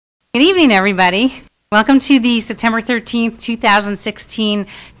Good evening, everybody. Welcome to the September 13th, 2016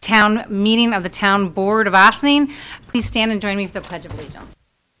 town meeting of the Town Board of Ossining. Please stand and join me for the Pledge of Allegiance.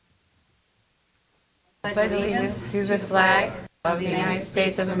 Pledge allegiance to the flag of the United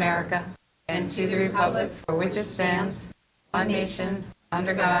States of America and to the republic for which it stands, one nation,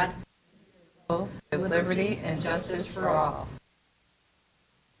 under God, with liberty and justice for all.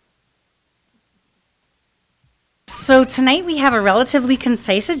 So tonight we have a relatively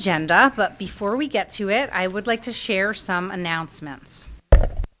concise agenda, but before we get to it, I would like to share some announcements.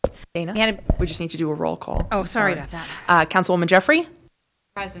 Dana, we just need to do a roll call. Oh, sorry about that. Councilwoman Jeffrey?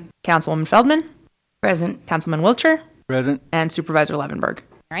 Present. Councilwoman Feldman? Present. Councilman Wiltshire? Present. And Supervisor Levenberg.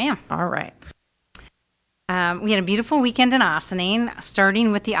 Here I am. All right. We had a beautiful weekend in Ossining,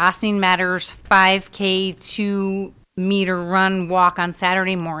 starting with the Ossining Matters 5K 2-meter run walk on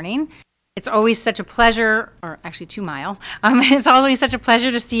Saturday morning. It's always such a pleasure, or actually 2 mile. It's always such a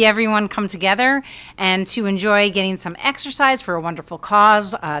pleasure to see everyone come together and to enjoy getting some exercise for a wonderful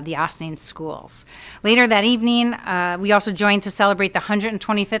cause, the Ossining schools. Later that evening, we also joined to celebrate the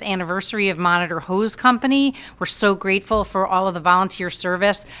 125th anniversary of Monitor Hose Company. We're so grateful for all of the volunteer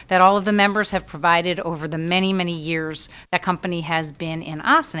service that all of the members have provided over the many, many years that company has been in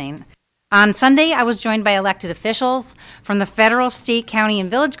Ossining. On Sunday, I was joined by elected officials from the federal, state, county,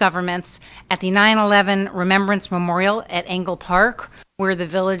 and village governments at the 9/11 Remembrance Memorial at Engle Park, where the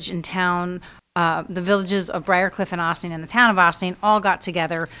village and town, the villages of Briarcliff and Ossining and the town of Ossining all got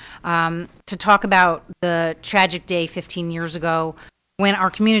together to talk about the tragic day 15 years ago when our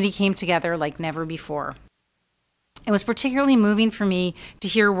community came together like never before. It was particularly moving for me to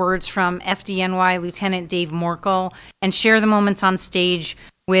hear words from FDNY Lieutenant Dave Morkel and share the moments on stage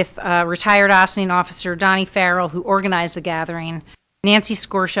with retired Ossining officer Donnie Farrell, who organized the gathering, Nancy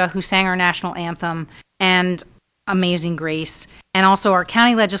Scorsha, who sang our national anthem, and Amazing Grace, and also our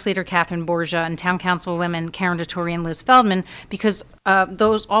county legislator Catherine Borgia and town councilwomen Karen DeTore and Liz Feldman, because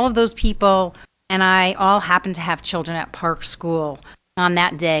all of those people and I all happened to have children at Park School on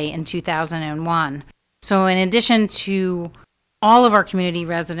that day in 2001. So in addition to all of our community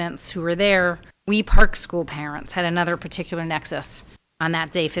residents who were there, we Park School parents had another particular nexus on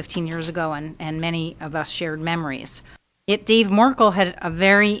that day 15 years ago, and many of us shared memories. Yet Dave Morkel had a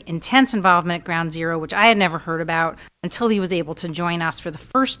very intense involvement at Ground Zero, which I had never heard about until he was able to join us for the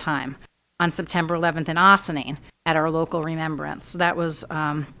first time on September 11th in Ossining at our local remembrance. So that was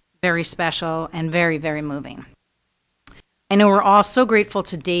very special and very, very moving. I know we're all so grateful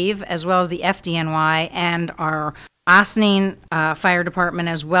to Dave, as well as the FDNY and our Ossining Fire Department,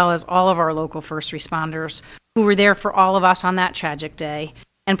 as well as all of our local first responders who were there for all of us on that tragic day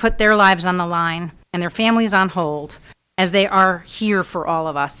and put their lives on the line and their families on hold, as they are here for all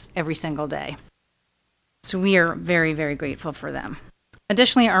of us every single day. So we are very, very grateful for them.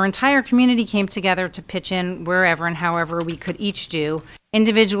 Additionally, our entire community came together to pitch in wherever and however we could each do,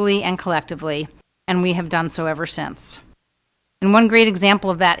 individually and collectively, and we have done so ever since. And one great example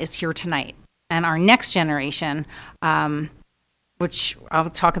of that is here tonight. And our next generation, which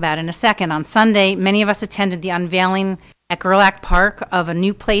I'll talk about in a second. On Sunday, many of us attended the unveiling at Gerlach Park of a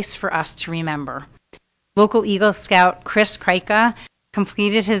new place for us to remember. Local Eagle Scout Chris Kreika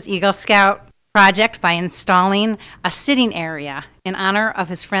completed his Eagle Scout project by installing a sitting area in honor of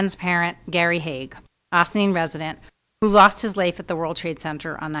his friend's parent, Gary Haig, Ossining resident, who lost his life at the World Trade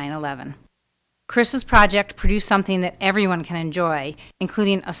Center on 9/11. Chris's project produced something that everyone can enjoy,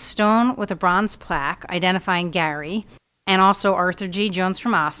 including a stone with a bronze plaque identifying Gary, and also Arthur G. Jones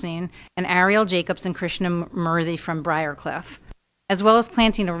from Ossining, and Ariel Jacobs and Krishna Murthy from Briarcliff, as well as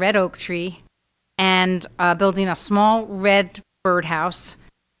planting a red oak tree and building a small red birdhouse,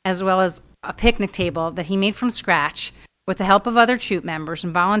 as well as a picnic table that he made from scratch with the help of other troop members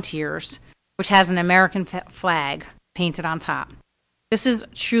and volunteers, which has an American flag painted on top. This is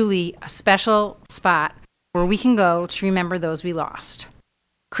truly a special spot where we can go to remember those we lost.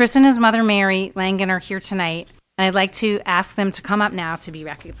 Chris and his mother, Mary Langan, are here tonight, and I'd like to ask them to come up now to be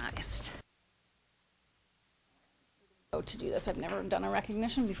recognized. To do this, I've never done a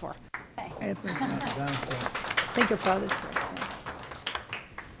recognition before. Okay. Thank your father's here.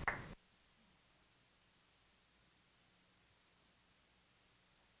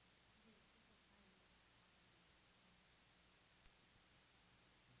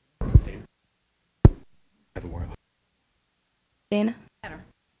 Dana?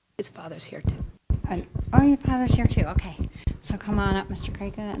 His father's here too. Oh, your father's here too. Okay. So come on up, Mr.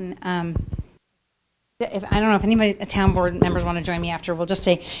 Kreika. And if I don't know if anybody, town board members want to join me after, we'll just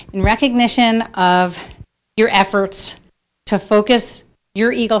say, in recognition of your efforts to focus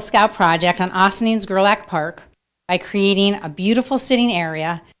your Eagle Scout project on Ossining's Gerlach Park by creating a beautiful sitting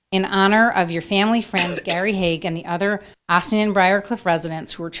area in honor of your family friend, Gary Haig, and the other Austin and Briarcliff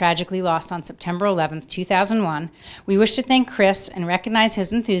residents who were tragically lost on September 11th, 2001, we wish to thank Chris and recognize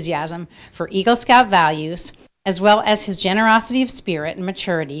his enthusiasm for Eagle Scout values, as well as his generosity of spirit and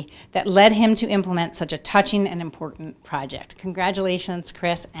maturity that led him to implement such a touching and important project. Congratulations,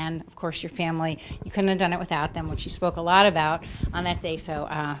 Chris, and of course your family. You couldn't have done it without them, which you spoke a lot about on that day, so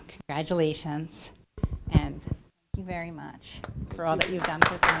congratulations. And thank you very much for all that you've done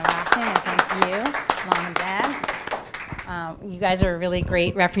for the town of Austin, and thank you, Mom and Dad. You guys are really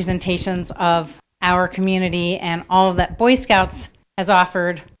great representations of our community and all that Boy Scouts has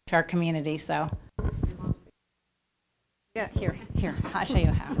offered to our community, so. Yeah, here, I'll show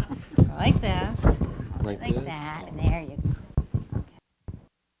you how. Go like this, like this. That, and there you go. Okay.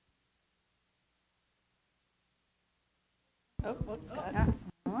 Oh, whoops, got it.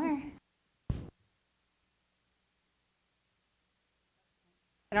 More.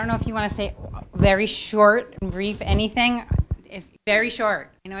 I don't know if you want to say very short and brief anything. If very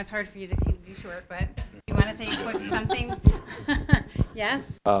short. I know it's hard for you to do short, but if you want to say quick something. Yes?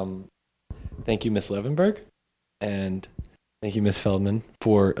 Thank you, Ms. Levenberg, and thank you, Ms. Feldman,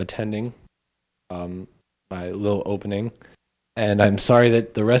 for attending my little opening. And I'm sorry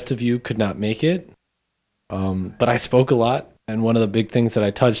that the rest of you could not make it, but I spoke a lot, and one of the big things that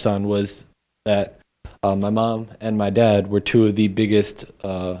I touched on was that my mom and my dad were two of the biggest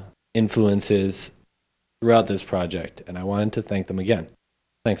influences throughout this project, and I wanted to thank them again.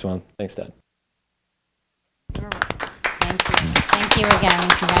 Thanks, Mom. Thanks, Dad. Thank you. Thank you again.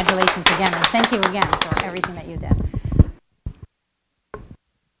 Congratulations again, and thank you again for everything that you did.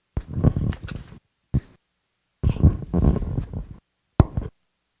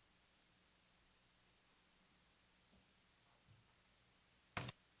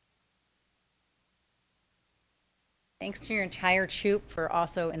 Thanks to your entire troop for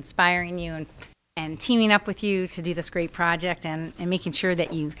also inspiring you and teaming up with you to do this great project and making sure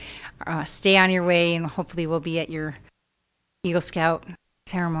that you stay on your way, and hopefully we'll be at your Eagle Scout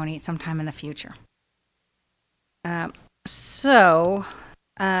ceremony sometime in the future. I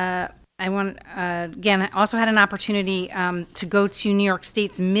want, again, I also had an opportunity to go to New York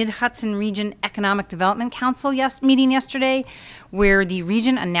State's Mid-Hudson Region Economic Development Council meeting yesterday, where the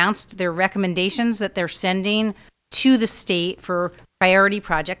region announced their recommendations that they're sending to the state for priority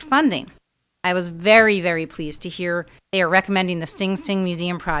project funding. I was very, very pleased to hear they are recommending the Sing Sing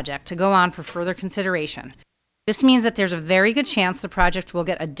Museum project to go on for further consideration. This means that there's a very good chance the project will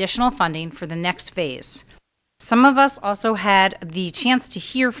get additional funding for the next phase. Some of us also had the chance to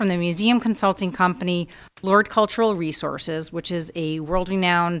hear from the museum consulting company Lord Cultural Resources, which is a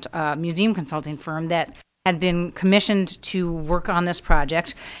world-renowned museum consulting firm that had been commissioned to work on this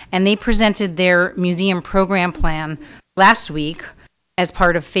project, and they presented their museum program plan last week as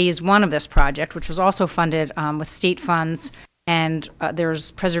part of phase one of this project, which was also funded with state funds, and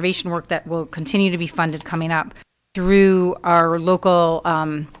there's preservation work that will continue to be funded coming up through our local,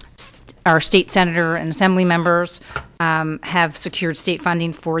 our state senator and assembly members have secured state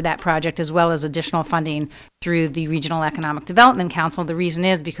funding for that project, as well as additional funding through the Regional Economic Development Council. The reason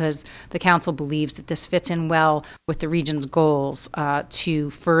is because the council believes that this fits in well with the region's goals to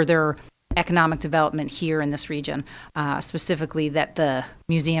further economic development here in this region, specifically that the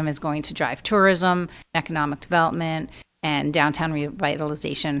museum is going to drive tourism, economic development, and downtown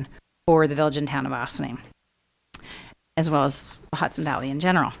revitalization for the village and town of Ossining, as well as the Hudson Valley in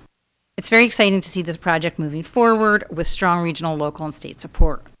general. It's very exciting to see this project moving forward with strong regional, local, and state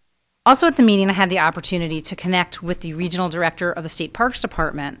support. Also at the meeting, I had the opportunity to connect with the regional director of the State Parks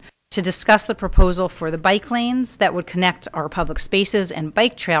Department to discuss the proposal for the bike lanes that would connect our public spaces and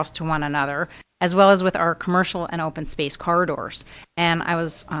bike trails to one another, as well as with our commercial and open space corridors. And I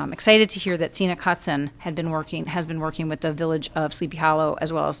was excited to hear that Scenic Hudson has been working with the village of Sleepy Hollow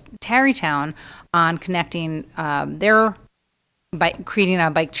as well as Tarrytown on connecting creating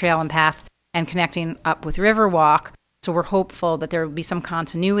a bike trail and path and connecting up with Riverwalk. So we're hopeful that there will be some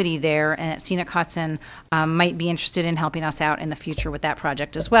continuity there, and that Scenic Hudson might be interested in helping us out in the future with that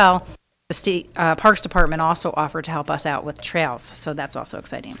project as well. The State Parks Department also offered to help us out with trails, so that's also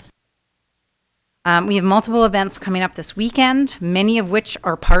exciting. We have multiple events coming up this weekend, many of which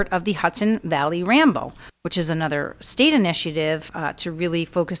are part of the Hudson Valley Ramble, which is another state initiative to really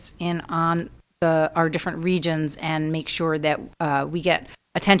focus in on our different regions and make sure that we get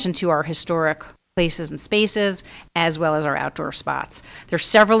attention to our historic places and spaces, as well as our outdoor spots. There's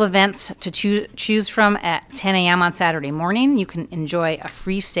several events to choose from at 10 a.m. on Saturday morning. You can enjoy a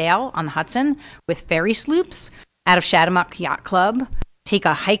free sail on the Hudson with ferry sloops out of Shadamuck Yacht Club, take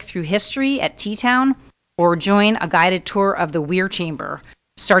a hike through history at Teatown, or join a guided tour of the Weir Chamber.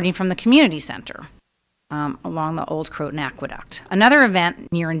 starting from the community center along the old Croton Aqueduct. Another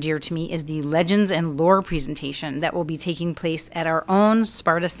event near and dear to me is the Legends and Lore presentation that will be taking place at our own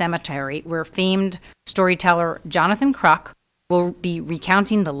Sparta Cemetery, where famed storyteller Jonathan Kruk will be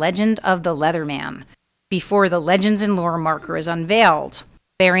recounting the legend of the Leatherman before the Legends and Lore marker is unveiled,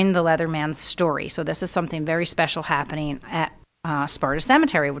 bearing the Leatherman's story. So this is something very special happening at Sparta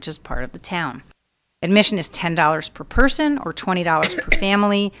Cemetery, which is part of the town. Admission is $10 per person or $20 per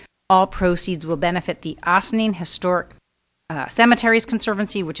family. All proceeds will benefit the Ossining Historic Cemeteries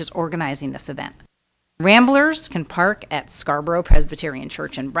Conservancy, which is organizing this event. Ramblers can park at Scarborough Presbyterian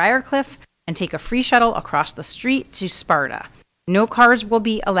Church in Briarcliff and take a free shuttle across the street to Sparta. No cars will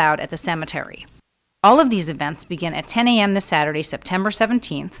be allowed at the cemetery. All of these events begin at 10 a.m. this Saturday, September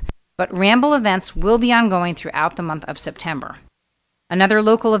 17th, but Ramble events will be ongoing throughout the month of September. Another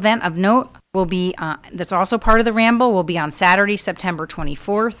local event of note will be that's also part of the Ramble will be on Saturday, September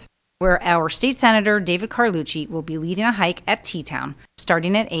 24th, where our state senator, David Carlucci, will be leading a hike at T-Town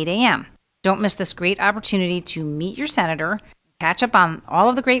starting at 8 a.m. Don't miss this great opportunity to meet your senator, catch up on all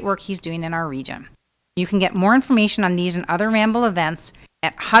of the great work he's doing in our region. You can get more information on these and other Ramble events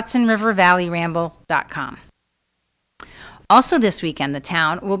at HudsonRiverValleyRamble.com. Also this weekend, the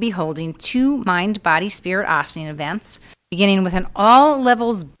town will be holding 2 Mind, Body, Spirit Ossining events, beginning with an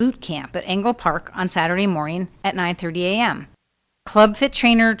all-levels boot camp at Engle Park on Saturday morning at 9:30 a.m. Club Fit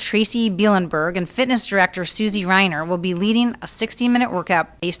trainer Tracy Bielenberg and fitness director Susie Reiner will be leading a 60-minute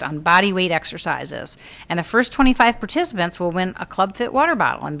workout based on body weight exercises. And the first 25 participants will win a Club Fit water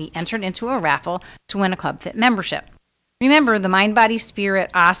bottle and be entered into a raffle to win a Club Fit membership. Remember, the Mind, Body, Spirit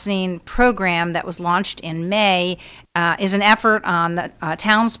Ossining program that was launched in May is an effort on the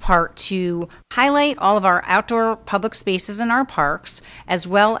town's part to highlight all of our outdoor public spaces in our parks, as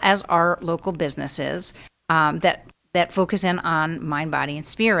well as our local businesses that focus in on mind, body, and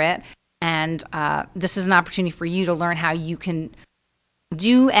spirit. And this is an opportunity for you to learn how you can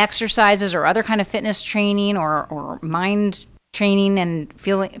do exercises or other kind of fitness training or mind training and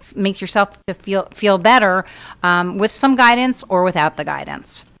make yourself to feel better with some guidance or without the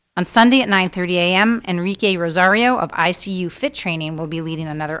guidance. On Sunday at 9:30 a.m., Enrique Rosario of ICU Fit Training will be leading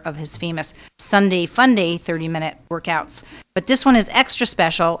another of his famous Sunday Fun Day 30-minute workouts. But this one is extra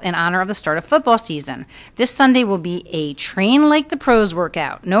special in honor of the start of football season. This Sunday will be a Train Like the Pros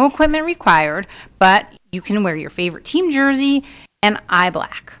workout. No equipment required, but you can wear your favorite team jersey and eye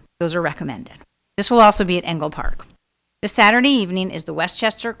black. Those are recommended. This will also be at Engle Park. This Saturday evening is the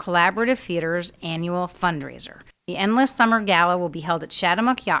Westchester Collaborative Theater's annual fundraiser. The Endless Summer Gala will be held at Chatham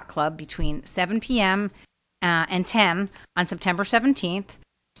Yacht Club between 7 p.m. And 10 on September 17th.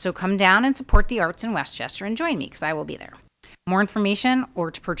 So come down and support the arts in Westchester and join me because I will be there. More information or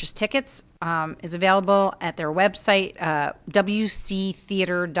to purchase tickets is available at their website,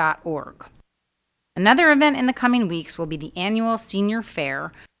 wctheater.org. Another event in the coming weeks will be the annual Senior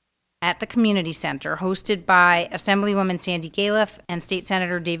Fair at the Community Center, hosted by Assemblywoman Sandy Galiff and State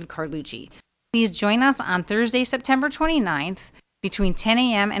Senator David Carlucci. Please join us on Thursday, September 29th, between 10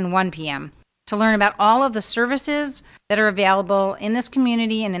 a.m. and 1 p.m. to learn about all of the services that are available in this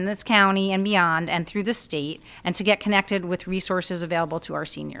community and in this county and beyond and through the state, and to get connected with resources available to our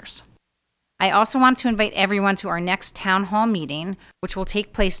seniors. I also want to invite everyone to our next town hall meeting, which will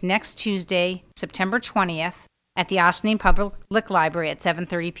take place next Tuesday, September 20th, at the Ossining Public Library at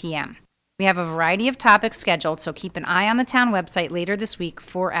 7:30 p.m. We have a variety of topics scheduled, so keep an eye on the town website later this week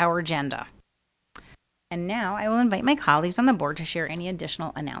for our agenda. And now I will invite my colleagues on the board to share any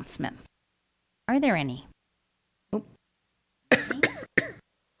additional announcements. Are there any? Nope.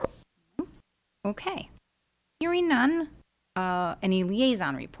 Okay. Hearing none, any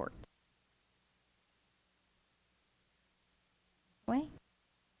liaison reports?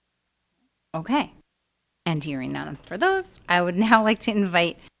 Okay. And hearing none for those, I would now like to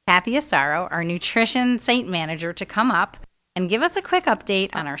invite Kathy Asaro, our nutrition site manager, to come up and give us a quick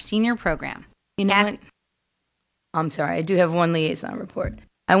update on our senior program. You know what? I'm sorry, I do have one liaison report.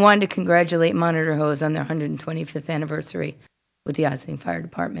 I wanted to congratulate Monitor Hose on their 125th anniversary with the Ossining Fire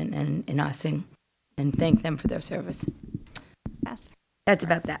Department and in Ossining, and thank them for their service. That's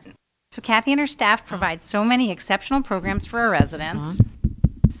about that. So Kathy and her staff provide so many exceptional programs for our residents.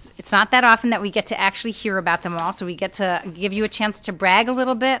 It's not that often that we get to actually hear about them all, so we get to give you a chance to brag a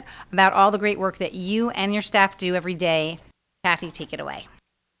little bit about all the great work that you and your staff do every day. Kathy, take it away.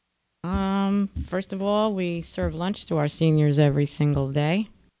 First of all, we serve lunch to our seniors every single day.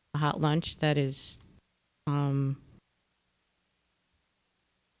 A hot lunch that is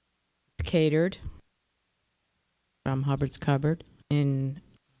catered from Hubbard's Cupboard in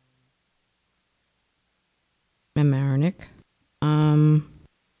Mamaroneck.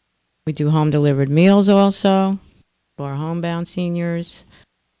 We do home delivered meals also for our homebound seniors.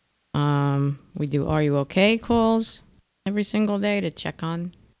 We do Are You Okay calls every single day to check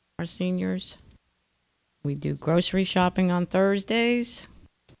on our seniors. We do grocery shopping on Thursdays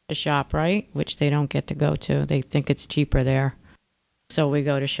to ShopRite, which they don't get to go to. They think it's cheaper there. So we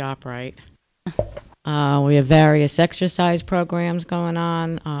go to ShopRite. We have various exercise programs going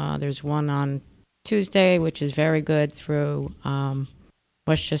on. There's one on Tuesday, which is very good through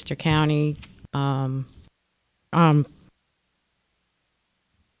Westchester County. Oh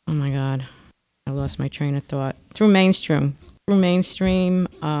my God, I lost my train of thought. Through Mainstream, through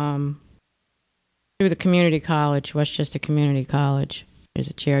the community college, Westchester Community College. There's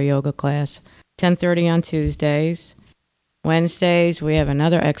a chair yoga class, 10:30 on Tuesdays. Wednesdays, we have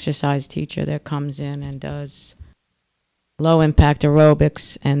another exercise teacher that comes in and does low-impact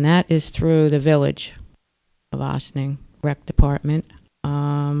aerobics, and that is through the Village of Ossining Rec Department.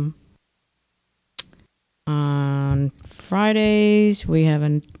 On Fridays, we have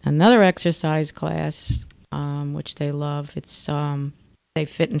another exercise class, which they love. It's they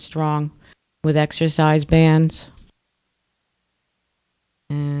Fit and Strong with exercise bands.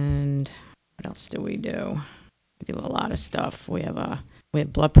 And what else do? We do a lot of stuff. We have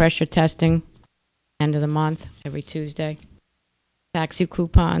blood pressure testing, end of the month, every Tuesday. Taxi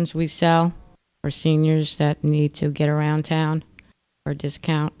coupons we sell for seniors that need to get around town for a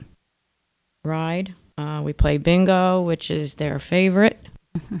discount ride. We play bingo, which is their favorite.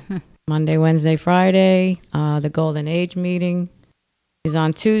 Monday, Wednesday, Friday. The Golden Age meeting is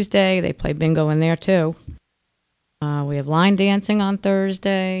on Tuesday. They play bingo in there too. We have line dancing on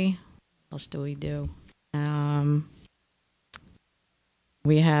Thursday. What else do we do?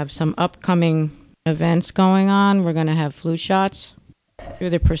 We have some upcoming events going on. We're going to have flu shots through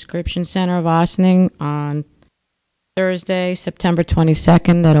the Prescription Center of Ossining on Thursday, September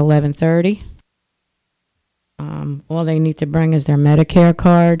 22nd at 11:30. All they need to bring is their Medicare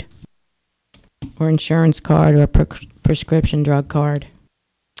card or insurance card or prescription drug card.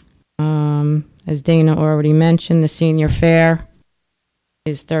 As Dana already mentioned, the senior fair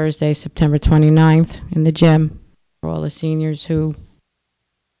is Thursday, September 29th in the gym for all the seniors who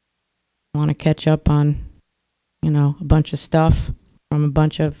want to catch up on, a bunch of stuff from a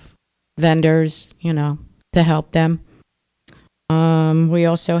bunch of vendors, to help them. We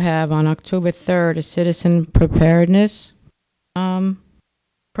also have on October 3rd a citizen preparedness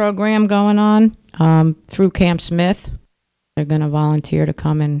program going on through Camp Smith. They're going to volunteer to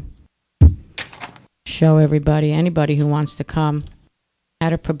come and show anybody who wants to come, how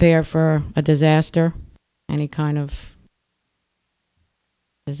to prepare for a disaster, any kind of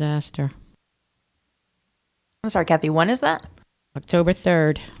disaster. I'm sorry, Kathy, when is that? October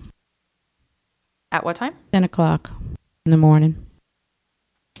 3rd, At what time? 10 o'clock in the morning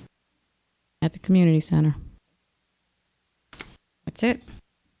at the community center. That's it.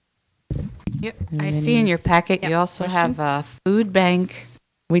 Yep. I see in your packet you also have a food bank.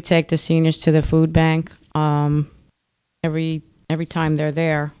 We take the seniors to the food bank every time they're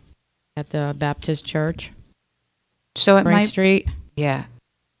there at the Baptist Church, So it Spring might, Street. yeah.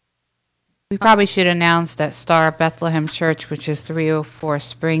 We probably should announce that Star Bethlehem Church, which is 304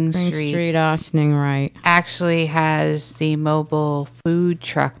 Spring Spring Street, Street, Ossining, right. actually has the mobile food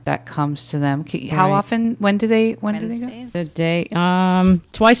truck that comes to them. How Right. often? When do they go? Wednesdays. The day,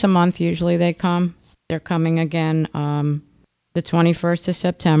 twice a month usually they come. They're coming again the 21st of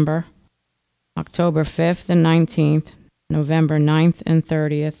September, October 5th and 19th, November 9th and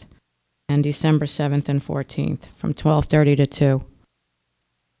 30th, and December 7th and 14th from 12:30 to 2.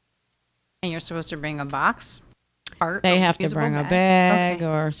 And you're supposed to bring a box? Art, They a have to reusable bring a bag Okay.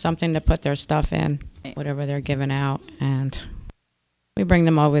 or something to put their stuff in, Right. whatever they're giving out. And we bring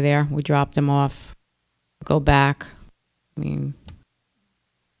them over there. We drop them off, go back. I mean,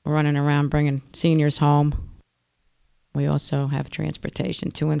 we're running around bringing seniors home. We also have transportation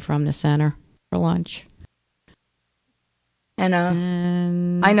to and from the center for lunch. And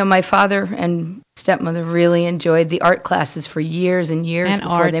And, I know my father and stepmother really enjoyed the art classes for years and years and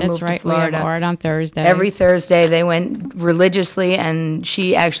before art, they that's moved right. to We have Florida. art on Thursdays. Every Thursday they went religiously, and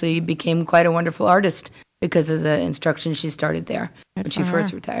she actually became quite a wonderful artist because of the instruction she started there Good when she for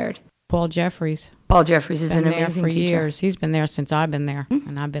first her. retired. Paul Jeffries. Paul Jeffries is Been an there amazing for teacher. years. He's been there since I've been there,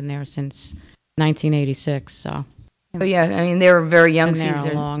 and I've been there since 1986. So So yeah, I mean they were very young been there a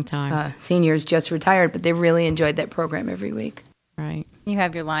seasoned long time, seniors, just retired, but they really enjoyed that program every week. right? You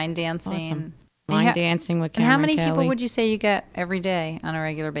have your line dancing. Awesome. And you Line ha- dancing with And Cameron how many Kelly. people would you say you get every day on a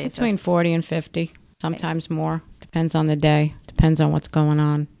regular basis? Between 40 and 50, sometimes more. Depends on the day. Depends on what's going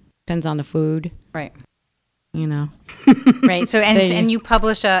on. Depends on the food. Right. you know, Right. So and They- and you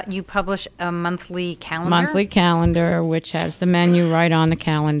publish a monthly calendar. monthly calendar, which has the menu right on the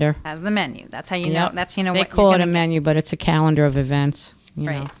calendar. Has the menu. That's how you know. Yep. That's you know They what call you're it a gonna menu, but it's a calendar of events. You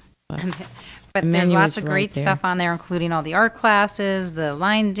Right. know. But But The there's menu lots is of right great there. stuff on there, including all the art classes, the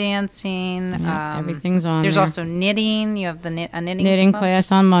line dancing. yeah, everything's on There's there. also knitting. You have a knitting knitting club,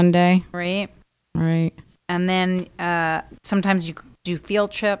 class on Monday. right? Right. And then sometimes you do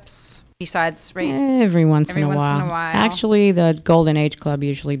field trips. Besides, right? Every once Every in a once in while. a while. Actually, the Golden Age Club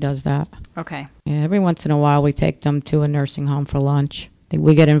usually does that. Okay. Yeah, every once in a while we take them to a nursing home for lunch.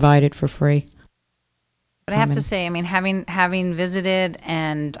 We get invited for free. But I have to Common. say, I mean, having visited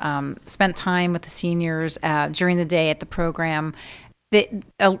and spent time with the seniors during the day at the program,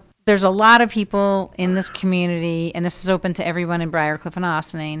 there's a lot of people in this community, and this is open to everyone in Briarcliff and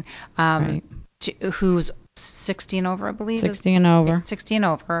Ossining, Right. who's 60 and over, I believe. 60 and over. 60 and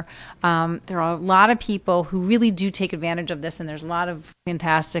over. There are a lot of people who really do take advantage of this, and there's a lot of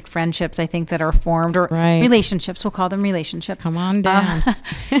fantastic friendships, I think, that are formed, or Right. relationships. We'll call them relationships. Come on down.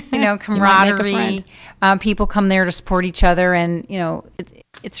 You know, might make a camaraderie. friend. People come there to support each other, and you know,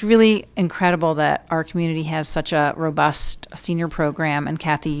 it's really incredible that our community has such a robust senior program. And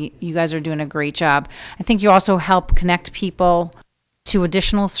Kathy, you guys are doing a great job. I think you also help connect people to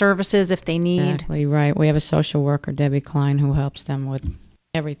additional services if they need. Exactly, right. We have a social worker, Debbie Klein, who helps them with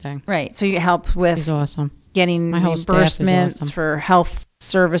everything. Right. So you help with She's awesome. getting My whole staff is reimbursements awesome. for health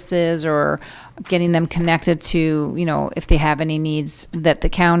services, or getting them connected to, you know, if they have any needs that the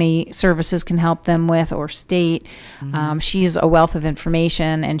county services can help them with, or state. Mm-hmm. She's a wealth of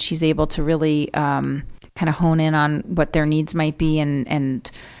information, and she's able to really kind of hone in on what their needs might be, and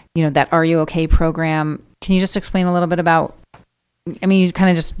you know, that Are You OK program. Can you just explain a little bit about? I mean, you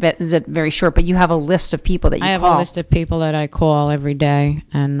kind of just is it very short, but you have a list of people that you I have call. a list of people that I call every day,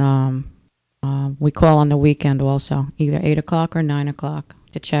 and we call on the weekend also, either 8 o'clock or 9 o'clock,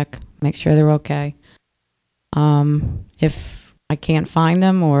 to check, make sure they're okay. If I can't find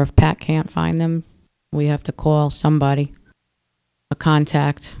them, or if Pat can't find them, we have to call somebody, a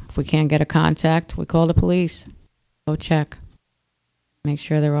contact. If we can't get a contact, we call the police. Go check, make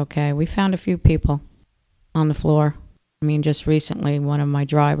sure they're okay. We found a few people on the floor. I mean, just recently, one of my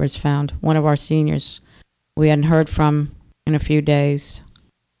drivers found one of our seniors we hadn't heard from in a few days.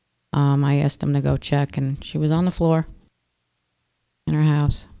 I asked him to go check, and she was on the floor in her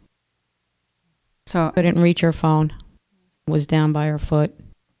house. So Couldn't reach her phone. Was down by her foot.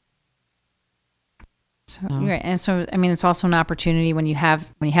 So, right. And so, I mean, it's also an opportunity when you have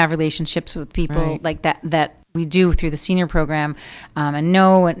relationships with people Right. like that we do through the senior program, and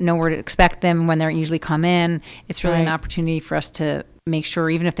know where to expect them when they usually come in. It's really an Right. opportunity for us to make sure,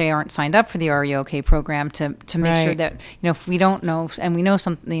 even if they aren't signed up for the REOK program, to make sure Right. that, you know, if we don't know and we know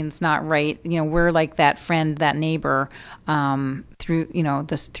something's not right, you know, we're like that friend, that neighbor, through, you know,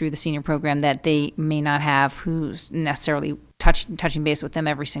 through the senior program, that they may not have, who's necessarily touching base with them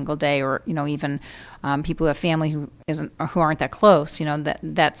every single day, or, you know, even people who have family who aren't that close, you know,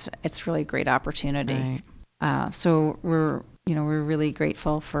 it's really a great opportunity. Right. So we're really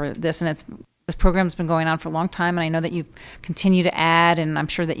grateful for this, and this program's been going on for a long time, and I know that you continue to add, and I'm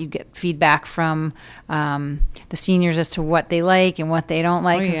sure that you get feedback from the seniors as to what they like and what they don't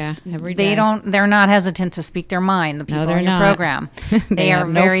like. Oh, 'cause yeah, every they day. they're not hesitant to speak their mind. The people they're in your not. program, they are have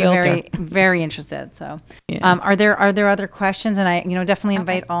no very, filter. very, very interested. So, Yeah. are there other questions? And I, definitely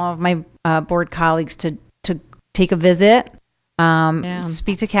invite all of my board colleagues to take a visit. Yeah.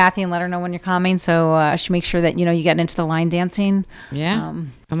 Speak to Kathy and let her know when you're coming, so she makes sure that you get into the line dancing. Yeah.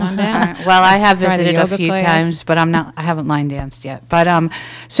 Come on down. Well, I have Try the visited a yoga few class. times, but I haven't line danced yet. But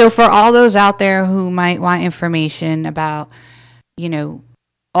so for all those out there who might want information about,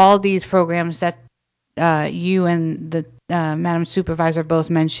 all these programs that you and the Madam Supervisor both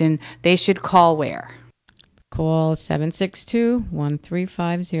mentioned, they should call where? Call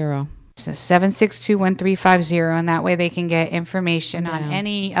 762-1350. So 762-1350, and that way they can get information on Yeah.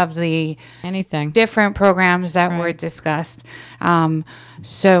 any of the Anything. different programs that were Right. discussed.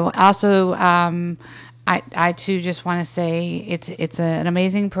 So also, I too just want to say it's an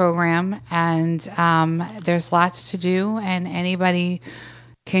amazing program, and there's lots to do, and anybody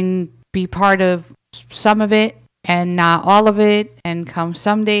can be part of some of it and not all of it, and come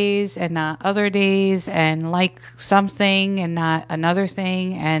some days and not other days, and like something and not another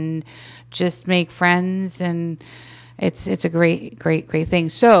thing, and just make friends, and it's a great thing.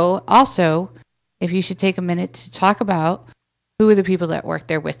 So also, if you should take a minute to talk about who are the people that work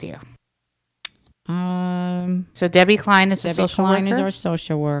there with you. So Debbie Klein is a Debbie social Klein worker. is our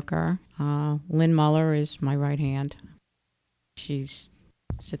social worker. Lynn Muller is my right hand. She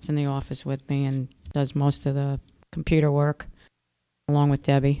sits in the office with me and does most of the computer work, along with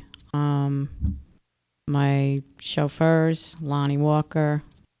Debbie. My chauffeurs, Lonnie Walker,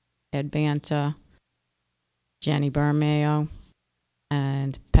 Ed Banta, Jenny Bermeo,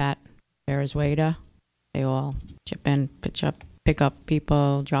 and Pat Bereswada. They all chip in, pick up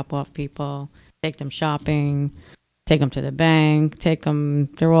people, drop off people, take them shopping, take them to the bank,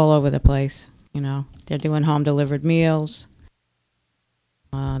 they're all over the place, you know. They're doing home delivered meals.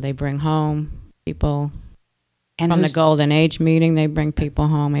 They bring home people. And From the who's- Golden Age meeting, they bring people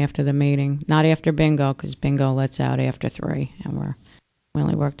home after the meeting. Not after bingo, because bingo lets out after 3, and we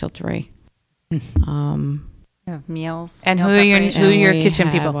only work till 3. You have meals. And meal who are your- preparation. who are And your we kitchen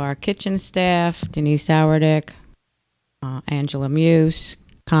have people? Our kitchen staff, Denise Howardick, Angela Muse,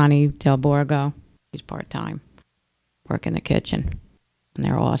 Connie Del Borgo. She's part-time, work in the kitchen. And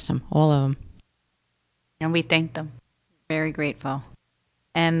they're awesome, all of them. And we thank them. Very grateful.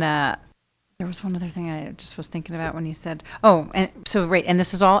 And there was one other thing I just was thinking about when you said, and so right, and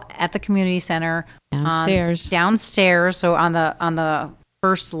this is all at the community center Downstairs. downstairs. So on the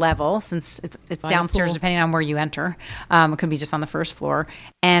first level, since it's By the downstairs, pool. depending on where you enter, it could be just on the first floor,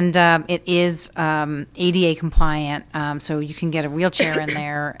 and it is ADA compliant, so you can get a wheelchair in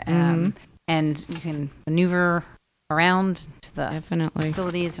there, and you can maneuver around to the Definitely,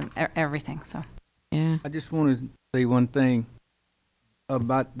 facilities and everything. So. yeah. I just want to say one thing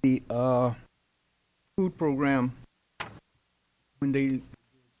about the food program. When they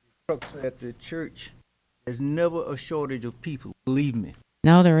trucks at the church, there's never a shortage of people. Believe me.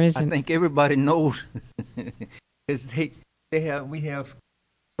 No, there I isn't. think everybody knows, because we have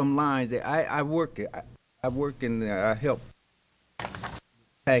some lines that I work it. I work in there. I help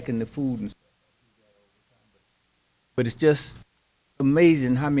packing the food and stuff. But it's just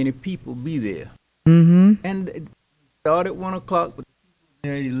amazing how many people be there. Mm-hmm. And it started at 1 o'clock, but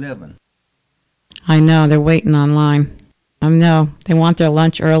they're at 11. I know, they're waiting online. I know, they want their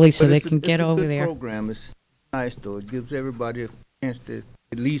lunch early so But they it's can get it's a over good there. program. It's nice, though. It gives everybody a chance to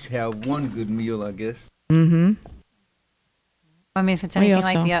at least have one good meal, I guess. Mm-hmm. I mean, if it's We anything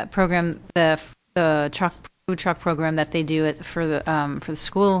like also- the program, the food truck program that they do for the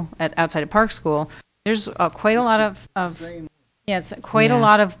school outside of Park School, there's quite a lot of it's quite a Yeah.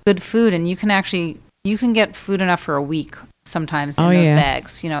 lot of good food, and you can get food enough for a week sometimes in Oh, those yeah.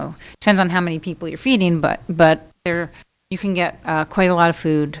 bags. You know, depends on how many people you're feeding, but you can get quite a lot of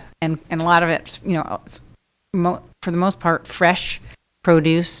food, and a lot of it, you know, it's for the most part fresh,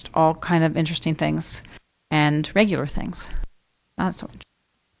 produced, all kind of interesting things, and regular things. Not so much.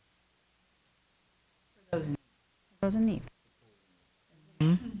 Those in need.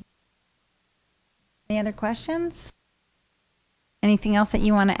 Any other questions? Anything else that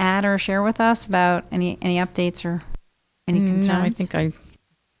you want to add or share with us about any updates or any concerns? No, I think I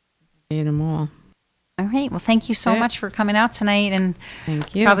ate them all. All right. Well, thank you so Yeah. much for coming out tonight, and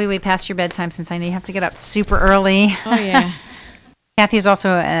Thank you. probably way past your bedtime since I know you have to get up super early. Oh, yeah. Kathy is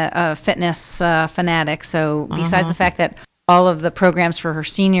also a fitness fanatic, so besides Uh-huh. the fact that all of the programs for her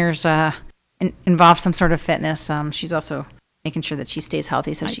seniors involve some sort of fitness, she's also making sure that she stays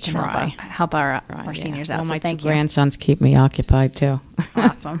healthy so I she can try. help our Right, seniors yeah. out. Well, So my thank two you. grandsons keep me occupied, too.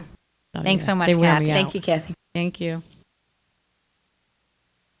 Awesome. So, Thanks yeah, so much, they wear Kathy. me Thank out. you, Kathy. Thank you.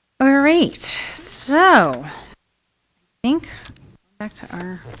 All right. So, I think back to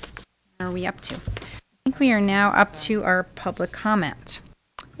where are we up to? I think we are now up to our public comment.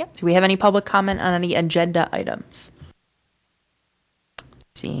 Do we have any public comment on any agenda items?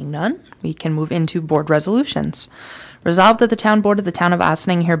 Seeing none, we can move into board resolutions. Resolved that the town board of the town of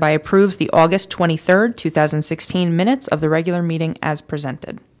Ossining hereby approves the August 23rd, 2016 minutes of the regular meeting as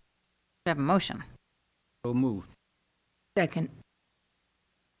presented. We have a motion. So moved. Second.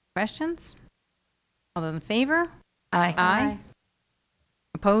 Questions? All those in favor? Aye. Aye.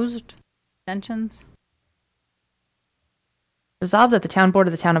 Opposed? Abstentions? Resolved that the town board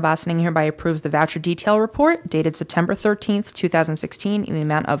of the town of Ossining hereby approves the voucher detail report dated September 13th, 2016 in the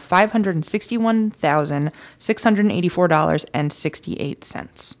amount of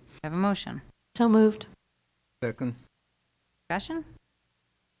 $561,684.68. We have a motion. So moved. Second. Discussion?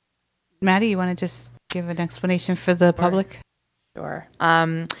 Maddie, you want to just give an explanation for the public? Sure.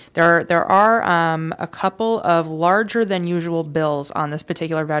 There are a couple of larger than usual bills on this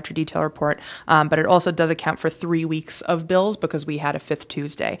particular voucher detail report, but it also does account for 3 weeks of bills because we had a fifth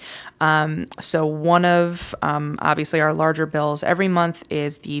Tuesday. So one of obviously our larger bills every month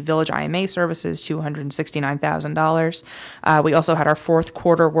is the Village IMA services, $269,000. We also had our fourth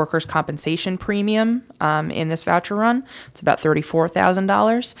quarter workers' compensation premium in this voucher run. It's about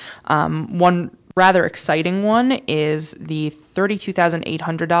 $34,000. One rather exciting one is the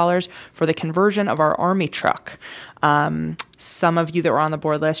 $32,800 for the conversion of our Army truck. Some of you that were on the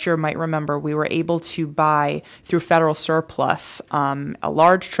board last year might remember we were able to buy through federal surplus a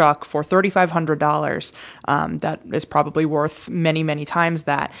large truck for $3,500 that is probably worth many, many times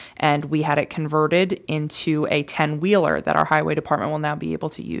that. And we had it converted into a 10-wheeler that our highway department will now be able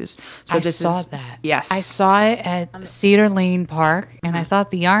to use. So I saw that. Yes. I saw it at Cedar Lane Park, and I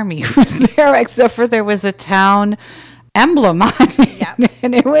thought the Army was there, except for there was a town emblem on it.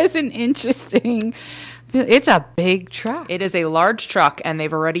 And it was an interesting, it's a big truck. It is a large truck, and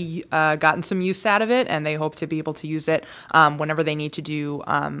they've already gotten some use out of it, and they hope to be able to use it whenever they need to do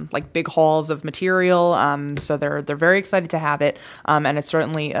like big hauls of material. So they're very excited to have it, and it's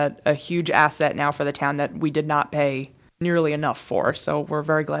certainly a huge asset now for the town that we did not pay nearly enough for. So we're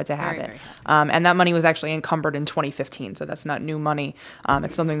very glad to have it. And that money was actually encumbered in 2015, so that's not new money.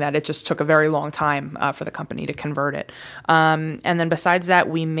 It's something that it just took a very long time for the company to convert it. And then besides that,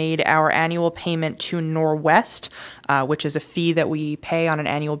 we made our annual payment to Norwest, which is a fee that we pay on an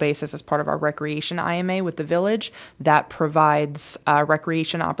annual basis as part of our recreation IMA with the village that provides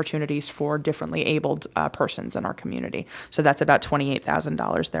recreation opportunities for differently abled persons in our community. So that's about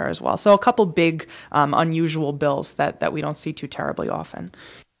 $28,000 there as well. So a couple big unusual bills that we don't see too terribly often.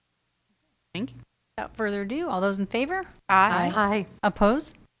 Thank you. Without further ado, all those in favor? Aye. Aye.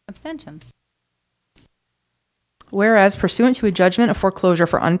 Opposed? Abstentions? Whereas, pursuant to a judgment of foreclosure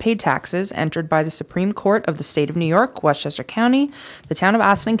for unpaid taxes entered by the Supreme Court of the State of New York, Westchester County, the town of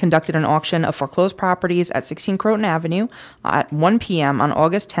Ossining conducted an auction of foreclosed properties at 16 Croton Avenue at 1 p.m. on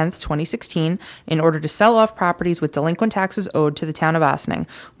August 10th, 2016, in order to sell off properties with delinquent taxes owed to the town of Ossining,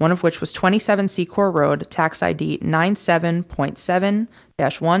 one of which was 27 Secor Road, tax ID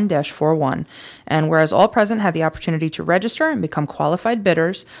 97.7-1-41. And whereas all present had the opportunity to register and become qualified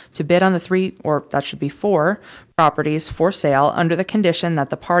bidders to bid on the 4 properties for sale under the condition that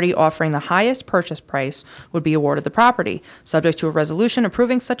the party offering the highest purchase price would be awarded the property, subject to a resolution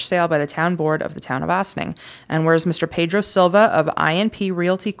approving such sale by the town board of the town of Ossining. And whereas Mr. Pedro Silva of INP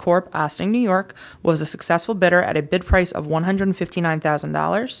Realty Corp., Ossining, New York, was a successful bidder at a bid price of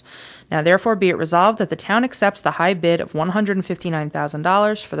 $159,000. Now therefore be it resolved that the town accepts the high bid of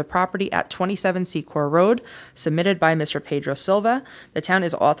 $159,000 for the property at 27 Secor Road, submitted by Mr. Pedro Silva. The town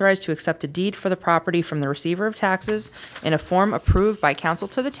is authorized to accept a deed for the property from the receiver of taxes in a form approved by council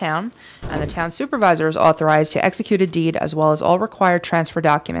to the town, and the town supervisor is authorized to execute a deed as well as all required transfer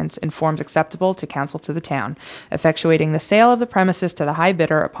documents in forms acceptable to council to the town, effectuating the sale of the premises to the high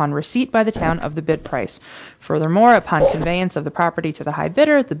bidder upon receipt by the town of the bid price. Furthermore, upon conveyance of the property to the high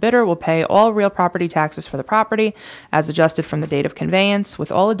bidder, the bidder will pay all real property taxes for the property as adjusted from the date of conveyance,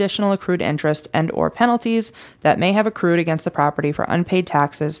 with all additional accrued interest and or penalties that may have accrued against the property for unpaid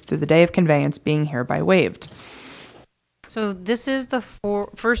taxes through the day of conveyance being hereby waived. So this is the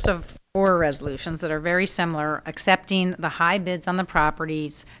first of 4 resolutions that are very similar, accepting the high bids on the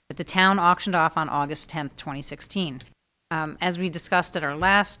properties that the town auctioned off on August 10th, 2016. As we discussed at our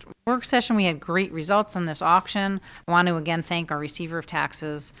last work session, we had great results on this auction. I want to again thank our receiver of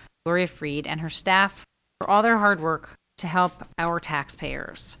taxes, Gloria Freed, and her staff for all their hard work to help our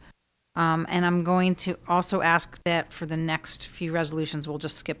taxpayers. And I'm going to also ask that for the next few resolutions, we'll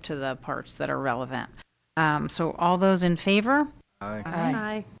just skip to the parts that are relevant. So all those in favor? Aye.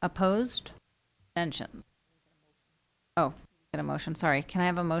 Aye. Opposed? Abstentions? Oh, get a motion. Sorry. Can I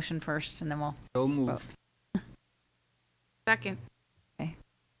have a motion first, and then we'll So moved. vote? Second. Okay.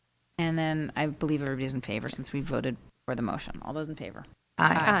 And then I believe everybody's in favor since we voted for the motion. All those in favor?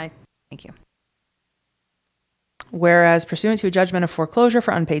 Aye. Thank you. Whereas, pursuant to a judgment of foreclosure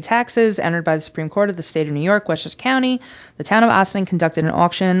for unpaid taxes entered by the Supreme Court of the State of New York, Westchester County, the town of Ossining conducted an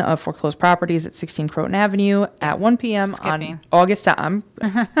auction of foreclosed properties at 16 Croton Avenue at 1 p.m. Skipping. on August. I'm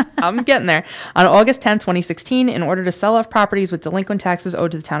getting there. On August 10, 2016, in order to sell off properties with delinquent taxes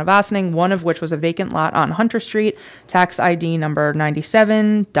owed to the town of Ossining, one of which was a vacant lot on Hunter Street, tax ID number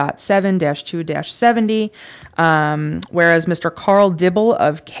 97.7-2-70. Whereas Mr. Carl Dibble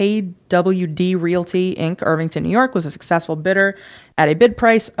of KWD Realty, Inc., Irvington, New York, was a successful bidder at a bid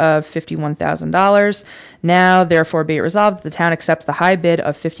price of $51,000. Now, therefore, be it resolved that the town accepts the high bid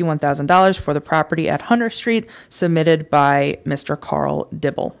of $51,000 for the property at Hunter Street, submitted by Mr. Carl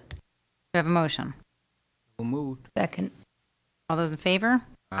Dibble. Do I have a motion? So moved. Second. All those in favor?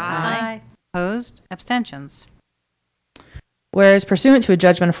 Opposed? Abstentions? Whereas pursuant to a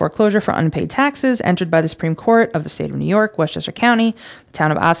judgment of foreclosure for unpaid taxes entered by the Supreme Court of the State of New York, Westchester County, the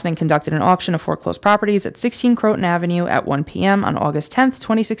town of Ossining conducted an auction of foreclosed properties at 16 Croton Avenue at 1 p.m. on August 10th,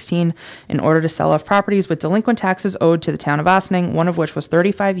 2016, in order to sell off properties with delinquent taxes owed to the town of Ossining, one of which was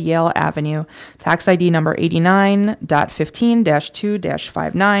 35 Yale Avenue, tax ID number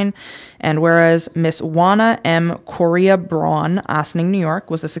 89.15-2-59. And whereas Miss Juana M. Correa Braun, Ossining, New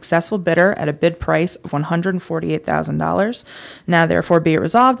York, was the successful bidder at a bid price of $148,000. Now, therefore, be it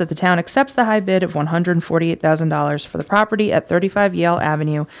resolved that the town accepts the high bid of $148,000 for the property at 35 Yale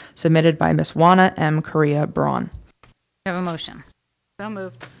Avenue, submitted by Miss Juana M. Correa Braun. We have a motion. So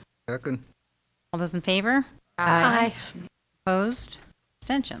moved. Second. All those in favor? Aye. Opposed?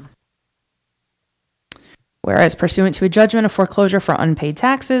 Abstention. Whereas pursuant to a judgment of foreclosure for unpaid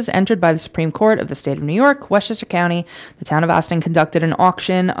taxes entered by the Supreme Court of the State of New York, Westchester County, the town of Ossining conducted an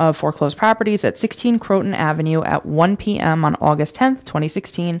auction of foreclosed properties at 16 Croton Avenue at 1 p.m. on August 10th,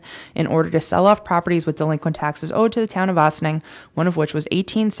 2016, in order to sell off properties with delinquent taxes owed to the town of Ossining, one of which was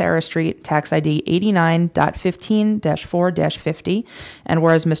 18 Sarah Street, tax ID 89.15-4-50. And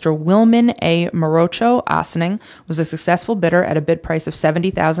whereas Mr. Wilman A. Morocho, Ossining, was a successful bidder at a bid price of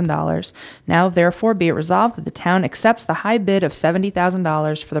 $70,000, now therefore be it resolved that the town accepts the high bid of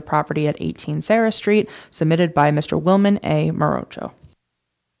 $70,000 for the property at 18 Sarah Street, submitted by Mr. Wilman A. Morocho.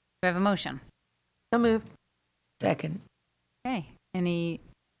 We have a motion. So moved. Second. Okay. Any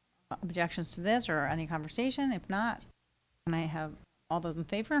objections to this or any conversation? If not, can I have all those in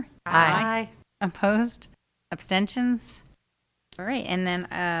favor? Aye. Opposed? Abstentions? All right. And then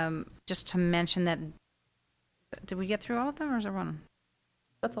just to mention that, did we get through all of them or is there one?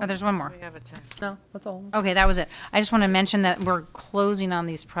 That's Oh, there's one more. We have a 10. No, that's all. Okay, that was it. I just want to mention that we're closing on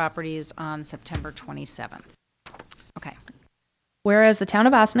these properties on September 27th. Okay. Whereas the town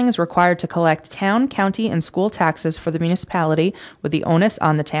of Ossining is required to collect town, county, and school taxes for the municipality, with the onus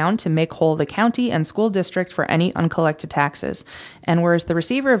on the town to make whole the county and school district for any uncollected taxes. And whereas the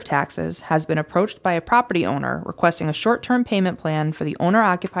receiver of taxes has been approached by a property owner requesting a short-term payment plan for the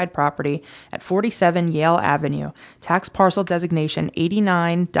owner-occupied property at 47 Yale Avenue, tax parcel designation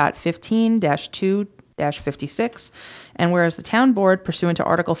 89.15-2-56, and whereas the town board, pursuant to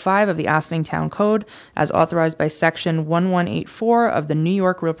Article 5 of the Ossining Town Code, as authorized by Section 1184 of the New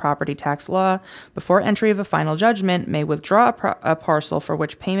York Real Property Tax Law, before entry of a final judgment, may withdraw a parcel for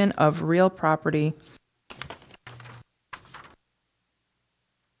which payment of real property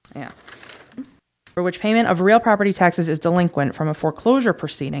taxes is delinquent from a foreclosure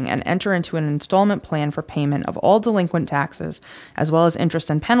proceeding and enter into an installment plan for payment of all delinquent taxes, as well as interest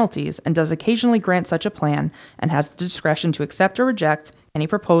and penalties, and does occasionally grant such a plan and has the discretion to accept or reject any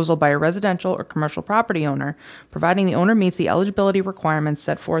proposal by a residential or commercial property owner, providing the owner meets the eligibility requirements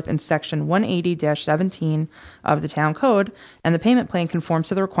set forth in Section 180-17 of the Town Code, and the payment plan conforms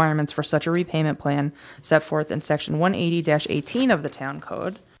to the requirements for such a repayment plan set forth in Section 180-18 of the Town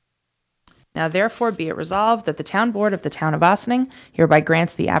Code. Now, therefore, be it resolved that the Town Board of the Town of Ossining hereby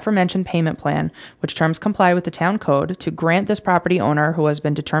grants the aforementioned payment plan, which terms comply with the Town Code, to grant this property owner who has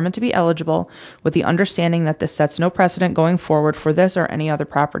been determined to be eligible, with the understanding that this sets no precedent going forward for this or any other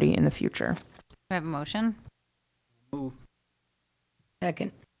property in the future. We have a motion. Move.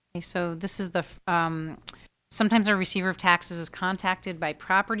 Second. Okay, so this is the, sometimes a receiver of taxes is contacted by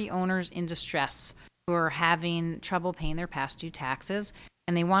property owners in distress who are having trouble paying their past due taxes,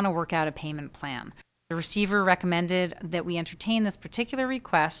 and they want to work out a payment plan. The receiver recommended that we entertain this particular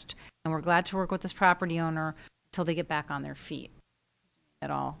request, and we're glad to work with this property owner until they get back on their feet.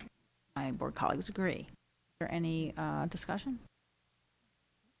 At all, my board colleagues agree. Is there any discussion?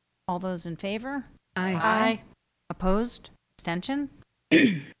 All those in favor? Aye. Opposed? Abstention?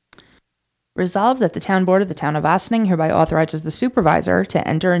 Resolved that the Town Board of the Town of Ossining hereby authorizes the supervisor to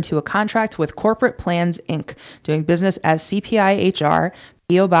enter into a contract with Corporate Plans, Inc., doing business as CPI HR,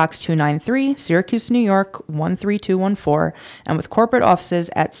 P.O. Box 293, Syracuse, New York 13214, and with corporate offices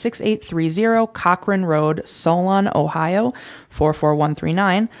at 6830 Cochrane Road, Solon, Ohio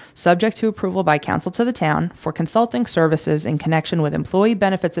 44139, subject to approval by council to the town for consulting services in connection with Employee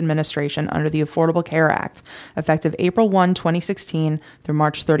Benefits Administration under the Affordable Care Act, effective April 1, 2016 through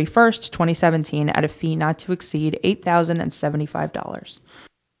March 31st, 2017, at a fee not to exceed $8,075. Do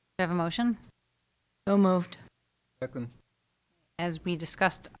we have a motion? So moved. Second. As we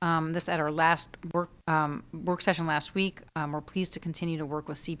discussed this at our last work session last week, we're pleased to continue to work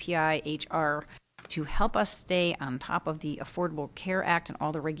with CPI HR to help us stay on top of the Affordable Care Act and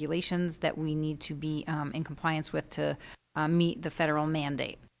all the regulations that we need to be in compliance with to meet the federal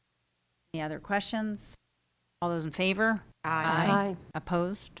mandate. Any other questions? All those in favor? Aye.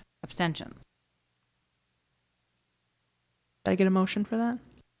 Opposed? Abstentions? Did I get a motion for that?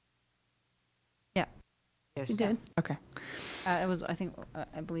 Yes. You did. Okay. It was, I think,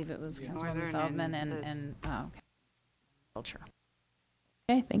 I believe it was Councilwoman Northern Feldman and and okay. Culture.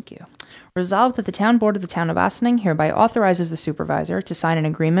 Okay, thank you. Resolved that the town board of the town of Ossining hereby authorizes the supervisor to sign an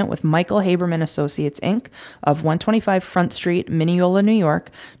agreement with Michael Haberman Associates, Inc. of 125 Front Street, Mineola, New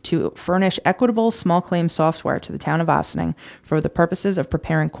York, to furnish equitable small claim software to the town of Ossining for the purposes of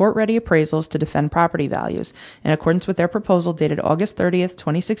preparing court-ready appraisals to defend property values in accordance with their proposal dated August 30th,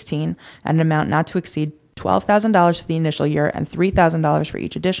 2016, at an amount not to exceed $12,000 for the initial year and $3,000 for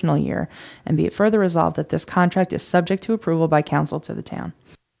each additional year, and be it further resolved that this contract is subject to approval by council to the town.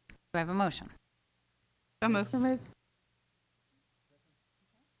 Do I have a motion? So moved.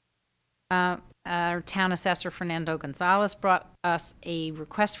 Our town assessor, Fernando Gonzalez, brought us a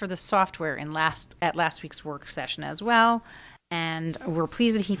request for the software at last week's work session as well. And we're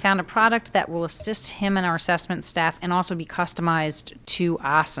pleased that he found a product that will assist him and our assessment staff and also be customized to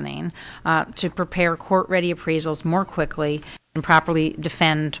Ossining to prepare court-ready appraisals more quickly and properly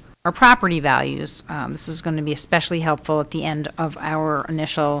defend our property values. This is going to be especially helpful at the end of our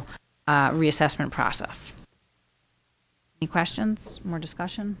initial reassessment process. Any questions? More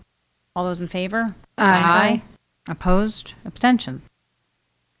discussion? All those in favor? Aye. Opposed? Abstention?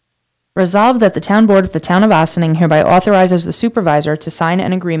 Resolved that the town board of the town of Ossining hereby authorizes the supervisor to sign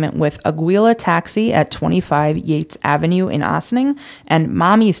an agreement with Aguila Taxi at 25 Yates Avenue in Ossining and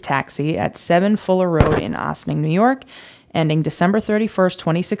Mommy's Taxi at 7 Fuller Road in Ossining, New York, ending December 31st,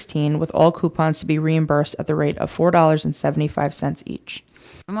 2016, with all coupons to be reimbursed at the rate of $4.75 each.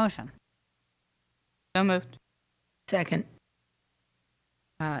 A motion. So moved. Second.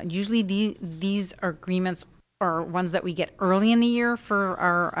 Usually these agreements are ones that we get early in the year for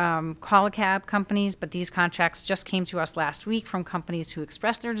our call-a-cab companies, but these contracts just came to us last week from companies who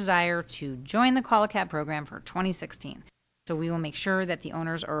expressed their desire to join the call-a-cab program for 2016. So we will make sure that the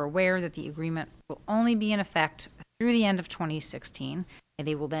owners are aware that the agreement will only be in effect through the end of 2016, and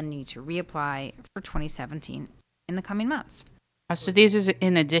they will then need to reapply for 2017 in the coming months. So these are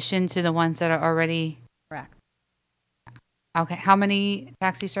in addition to the ones that are already. Correct. Okay. How many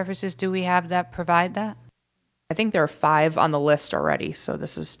taxi services do we have that provide that? I think there are 5 on the list already, so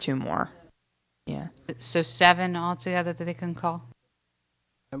this is 2 more. Yeah. So 7 altogether that they can call?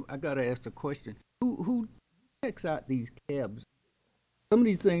 I gotta ask the question. Who checks out these cabs? Some of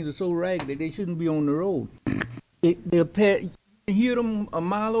these things are so raggedy they shouldn't be on the road. You can hear them a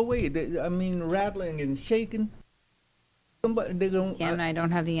mile away. Rattling and shaking. Somebody they don't. Again, I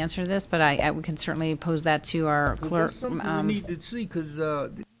don't have the answer to this, but we can certainly pose that to our clerk. That's something we need to see because as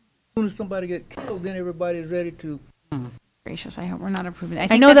soon as somebody gets killed, then everybody's ready to. Gracious, I hope we're not approving.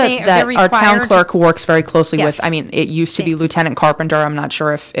 I know that our town clerk works very closely Yes. with, it used to be Lieutenant Carpenter. I'm not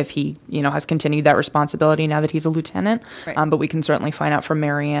sure if he, has continued that responsibility now that he's a lieutenant. Right. But we can certainly find out from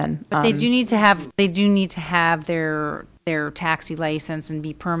Mary Ann. But they do need to have their taxi license and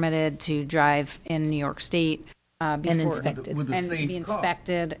be permitted to drive in New York State And before inspected. With a and safe be car.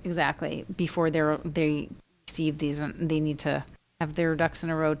 inspected exactly before they receive these, and they need to have their ducks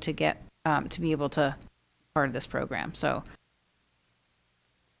in a row to get to be able to be part of this program. So,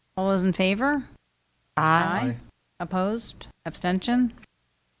 all those in favor? Aye. Opposed? Abstention?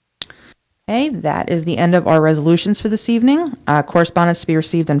 Okay, that is the end of our resolutions for this evening. Correspondence to be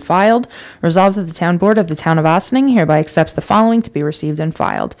received and filed. Resolved that the town board of the town of Ossining hereby accepts the following to be received and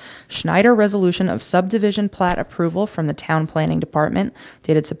filed. Schneider Resolution of Subdivision Plat Approval from the Town Planning Department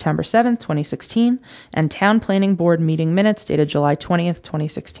dated September 7th, 2016, and Town Planning Board meeting minutes dated July 20th,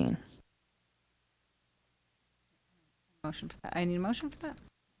 2016. Motion for that. I need a motion for that.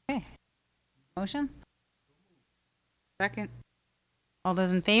 Okay. Motion? Second. All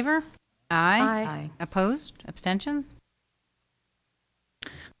those in favor? Aye. Aye. Opposed? Abstention?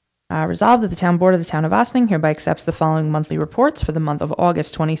 Resolved that the town board of the town of Ossining hereby accepts the following monthly reports for the month of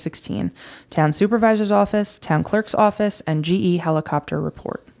August 2016. Town Supervisor's Office, Town Clerk's Office, and GE Helicopter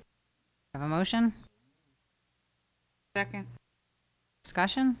Report. Have a motion? Second.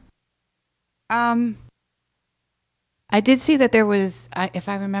 Discussion? I did see that there was, if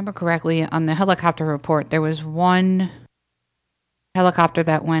I remember correctly, on the helicopter report, there was one helicopter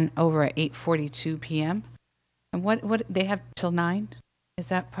that went over at 8:42 p.m. And what they have till 9? Is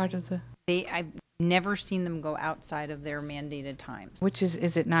that part of the? I've never seen them go outside of their mandated times. Which is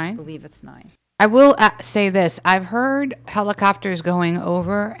it I 9? believe it's 9. I will say this: I've heard helicopters going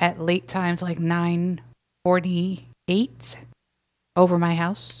over at late times, like 9:48, over my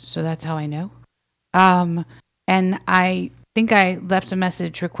house. So that's how I know. And I think I left a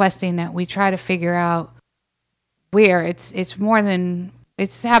message requesting that we try to figure out where it's more than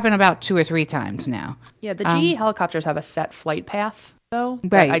It's happened about 2 or 3 times now. Yeah, the GE helicopters have a set flight path, though,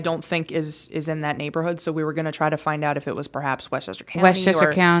 that Right. I don't think is in that neighborhood. So we were going to try to find out if it was perhaps Westchester County, Westchester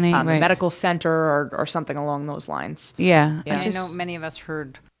or, County, the right. medical center, or something along those lines. Yeah. And I know many of us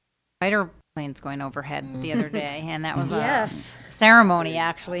heard fighter planes going overhead the other day, and that was a ceremony,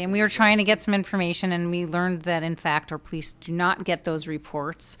 actually. And we were trying to get some information, and we learned that, in fact, our police do not get those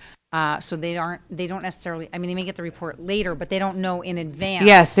reports. So they don't necessarily, I mean, they may get the report later, but they don't know in advance.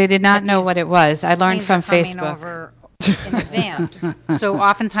 Yes, they did not that know these what it was. I learned planes from are coming Facebook. over in advance. So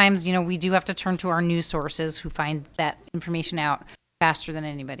oftentimes, we do have to turn to our news sources who find that information out faster than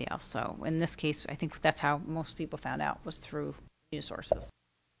anybody else. So in this case, I think that's how most people found out, was through news sources.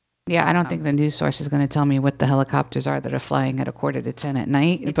 Yeah, I don't think the news source is going to tell me what the helicopters are that are flying at 9:45 at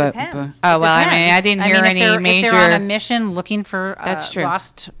night. It but, depends. oh, It well, I mean, I depends. didn't hear any if they're on a major. mission looking for a That's true.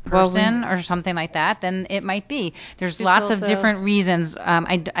 lost Well, person or something like that, then it might be. There's lots of different reasons.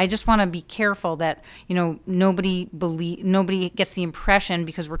 I just want to be careful that nobody gets the impression,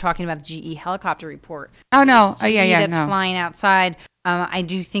 because we're talking about the GE helicopter report. Oh, no. Oh, yeah, GE yeah, that's no. flying outside. I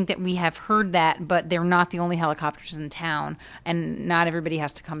do think that we have heard that, but they're not the only helicopters in town, and not everybody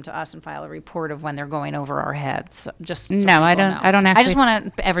has to come to us and file a report of when they're going over our heads. So just so No, I people don't- know. I don't I just actually-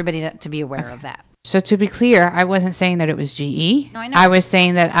 want everybody to be aware of that. So to be clear, I wasn't saying that it was GE. No, I know. I was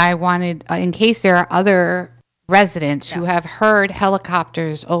saying that I wanted, in case there are other residents who Yes. have heard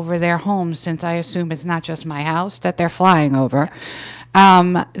helicopters over their homes, since I assume it's not just my house that they're flying over,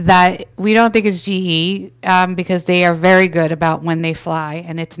 that we don't think it's GE because they are very good about when they fly,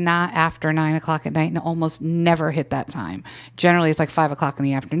 and it's not after 9 o'clock at night, and almost never hit that time. Generally, it's like 5 o'clock in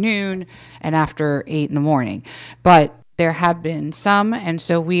the afternoon and after 8 in the morning. But there have been some, and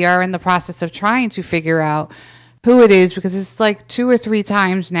so we are in the process of trying to figure out who it is, because it's like 2 or 3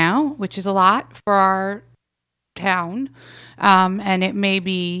 times now, which is a lot for our town. And it may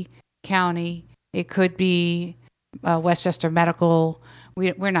be county, it could be Westchester Medical.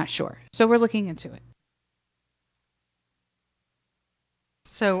 We're not sure, so we're looking into it.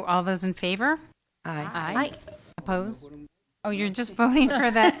 So all those in favor? Aye. Aye. Opposed? Oh, you're just voting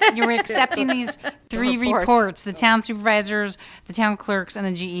for that. You were accepting these 3 reports, the town supervisors, the town clerks, and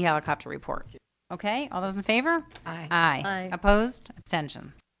the GE helicopter report. Okay, all those in favor? Aye. Aye. Opposed?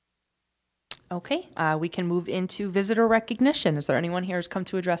 Abstention. Okay, we can move into visitor recognition. Is there anyone here who's come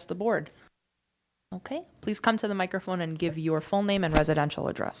to address the board? Okay, please come to the microphone and give your full name and residential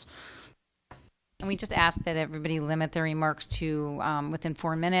address. And we just ask that everybody limit their remarks to within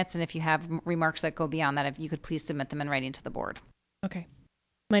 4 minutes, and if you have remarks that go beyond that, if you could please submit them in writing to the board. Okay.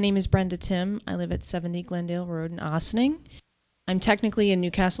 My name is Brenda Tim. I live at 70 Glendale Road in Ossining. I'm technically a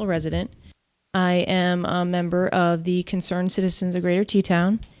Newcastle resident. I am a member of the Concerned Citizens of Greater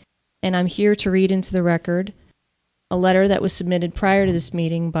Teatown, and I'm here to read into the record a letter that was submitted prior to this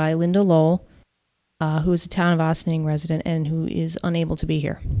meeting by Linda Lowell, who is a town of Ossining resident and who is unable to be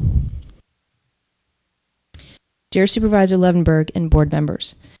here. Dear Supervisor Levenberg and board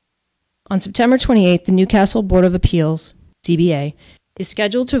members, on September 28th, the Newcastle Board of Appeals, ZBA, is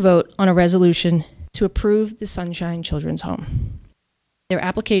scheduled to vote on a resolution to approve the Sunshine Children's Home, their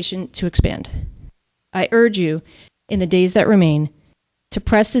application to expand. I urge you, in the days that remain, to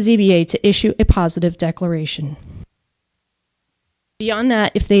press the ZBA to issue a positive declaration. Beyond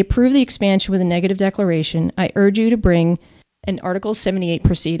that, if they approve the expansion with a negative declaration, I urge you to bring an Article 78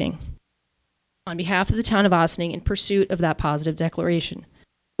 proceeding on behalf of the town of Ossining in pursuit of that positive declaration,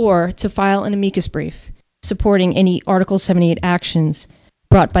 or to file an amicus brief supporting any Article 78 actions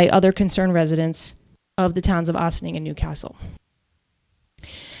brought by other concerned residents of the towns of Ossining and Newcastle.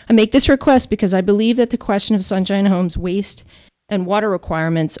 I make this request because I believe that the question of Sunshine Homes' waste and water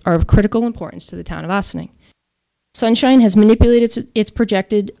requirements are of critical importance to the town of Ossining. Sunshine has manipulated its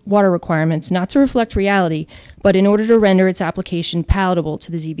projected water requirements not to reflect reality, but in order to render its application palatable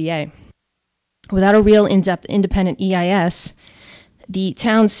to the ZBA. Without a real in-depth independent EIS, the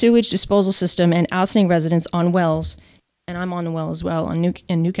town's sewage disposal system and Ossining residents on wells, and I'm on the well as well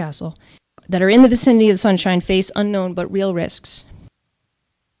in Newcastle, that are in the vicinity of Sunshine face unknown but real risks.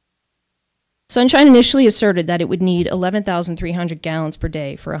 Sunshine initially asserted that it would need 11,300 gallons per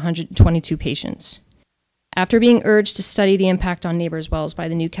day for 122 patients. After being urged to study the impact on neighbors' wells by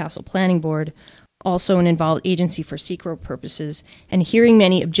the Newcastle Planning Board, also an involved agency for SECRO purposes, and hearing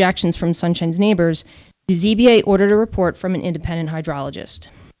many objections from Sunshine's neighbors, the ZBA ordered a report from an independent hydrologist.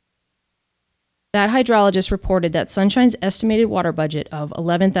 That hydrologist reported that Sunshine's estimated water budget of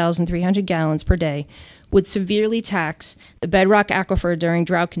 11,300 gallons per day would severely tax the bedrock aquifer during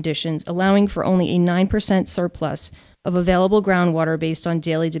drought conditions, allowing for only a 9% surplus of available groundwater based on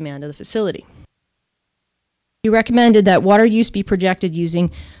daily demand of the facility. He recommended that water use be projected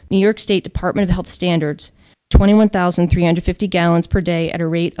using New York State Department of Health standards, 21,350 gallons per day at a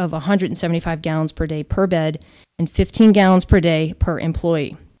rate of 175 gallons per day per bed and 15 gallons per day per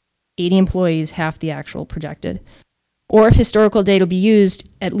employee. 80 employees, half the actual projected. Or if historical data be used,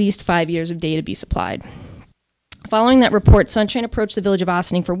 at least 5 years of data be supplied. Following that report, Sunshine approached the Village of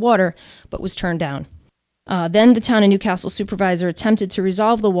Ossining for water, but was turned down. Then the Town of Newcastle supervisor attempted to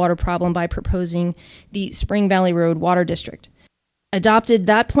resolve the water problem by proposing the Spring Valley Road Water District. Adopted,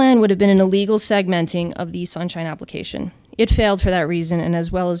 that plan would have been an illegal segmenting of the Sunshine application. It failed for that reason, and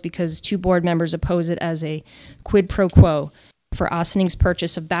as well as because 2 board members oppose it as a quid pro quo for Ossining's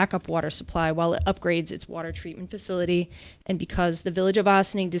purchase of backup water supply while it upgrades its water treatment facility, and because the Village of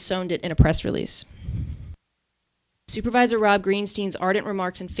Ossining disowned it in a press release. Supervisor Rob Greenstein's ardent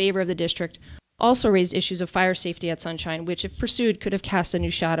remarks in favor of the district also raised issues of fire safety at Sunshine, which, if pursued, could have cast a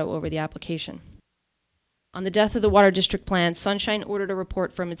new shadow over the application. On the death of the Water District plan, Sunshine ordered a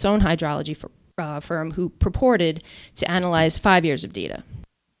report from its own hydrology firm who purported to analyze 5 years of data.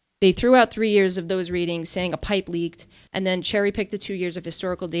 They threw out 3 years of those readings, saying a pipe leaked, and then cherry-picked the 2 years of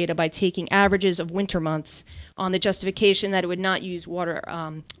historical data by taking averages of winter months on the justification that it would not use water,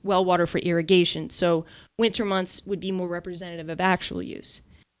 well water for irrigation, so winter months would be more representative of actual use.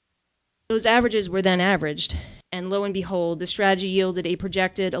 Those averages were then averaged, and lo and behold, the strategy yielded a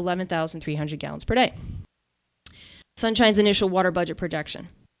projected 11,300 gallons per day. Sunshine's initial water budget projection.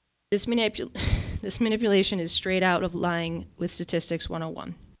 This manipulation is straight out of Lying with Statistics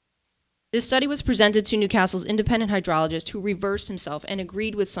 101. This study was presented to Newcastle's independent hydrologist, who reversed himself and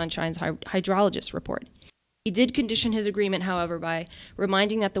agreed with Sunshine's hydrologist report. He did condition his agreement, however, by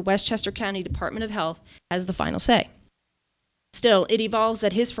reminding that the Westchester County Department of Health has the final say. Still, it evolves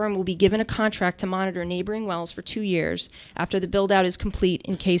that his firm will be given a contract to monitor neighboring wells for 2 years after the build-out is complete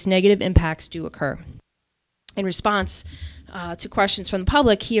in case negative impacts do occur. In response to questions from the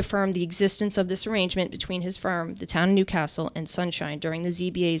public, he affirmed the existence of this arrangement between his firm, the Town of Newcastle, and Sunshine during the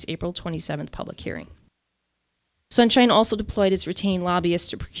ZBA's April 27th public hearing. Sunshine also deployed its retained lobbyists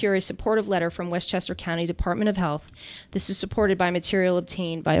to procure a supportive letter from Westchester County Department of Health. This is supported by material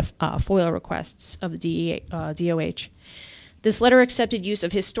obtained by FOIL requests of the DOH. This letter accepted use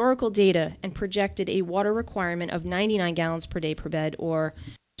of historical data and projected a water requirement of 99 gallons per day per bed, or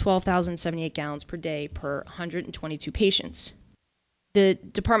 12,078 gallons per day per 122 patients. The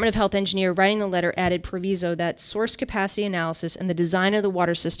Department of Health engineer writing the letter added proviso that source capacity analysis and the design of the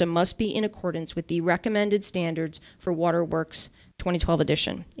water system must be in accordance with the recommended standards for Water Works 2012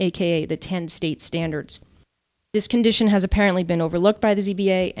 edition, aka the 10 state standards. This condition has apparently been overlooked by the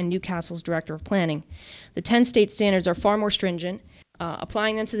ZBA and Newcastle's Director of Planning. The 10 state standards are far more stringent.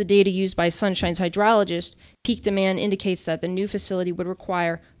 Applying them to the data used by Sunshine's hydrologist, peak demand indicates that the new facility would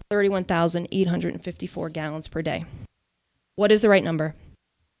require 31,854 gallons per day. What is the right number?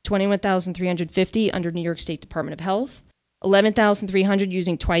 21,350 under New York State Department of Health, 11,300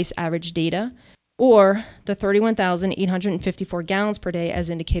 using twice average data, or the 31,854 gallons per day as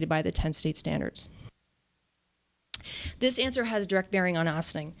indicated by the 10 state standards? This answer has direct bearing on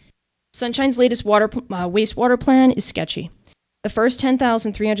Ossining. Sunshine's latest wastewater plan is sketchy. The first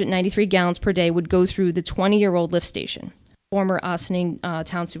 10,393 gallons per day would go through the 20-year-old lift station. Former Ossining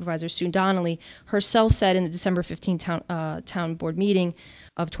Town Supervisor Sue Donnelly herself said in the December 15 town board meeting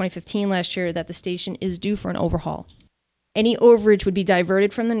of 2015 last year that the station is due for an overhaul. Any overage would be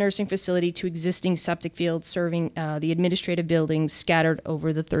diverted from the nursing facility to existing septic fields serving the administrative buildings scattered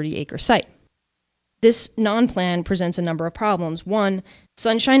over the 30-acre site. This non-plan presents a number of problems. One,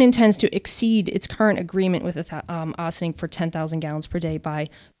 Sunshine intends to exceed its current agreement with Ossining for 10,000 gallons per day by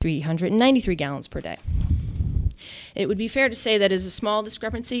 393 gallons per day. It would be fair to say that is a small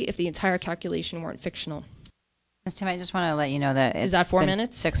discrepancy if the entire calculation weren't fictional. Ms. Tim, I just want to let you know that it's Is that 4 been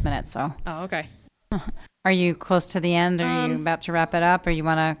minutes? 6 minutes, so. Oh, okay. Are you close to the end? Are you about to wrap it up, or you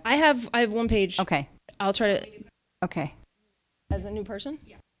want to? I have 1 page. Okay. I'll try to, Okay. as a new person?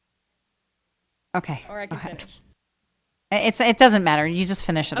 Yeah. Okay. Or I can Go ahead. finish. It doesn't matter. You just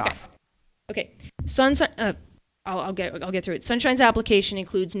finish it Okay. off. Okay. I'll get through it. Sunshine's application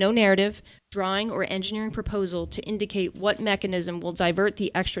includes no narrative, drawing, or engineering proposal to indicate what mechanism will divert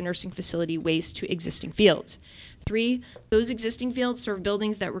the extra nursing facility waste to existing fields. 3, those existing fields serve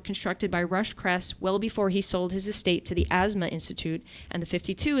buildings that were constructed by Rush Kress well before he sold his estate to the Asthma Institute and the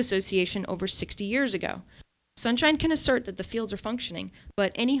 52 Association over 60 years ago. Sunshine can assert that the fields are functioning,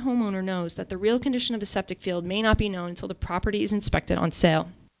 but any homeowner knows that the real condition of a septic field may not be known until the property is inspected on sale.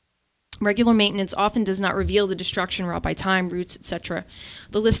 Regular maintenance often does not reveal the destruction wrought by time, roots, etc.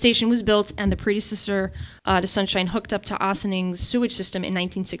 The lift station was built and the predecessor to Sunshine hooked up to Ossinings's sewage system in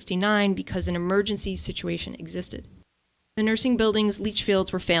 1969 because an emergency situation existed. The nursing building's leach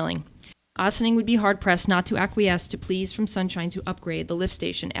fields were failing. Ossining would be hard-pressed not to acquiesce to pleas from Sunshine to upgrade the lift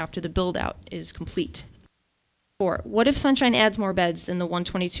station after the build-out is complete. 4. What if Sunshine adds more beds than the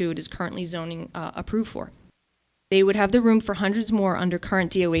 122 it is currently zoning approved for? They would have the room for hundreds more under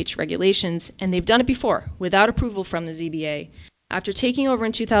current DOH regulations, and they've done it before, without approval from the ZBA. After taking over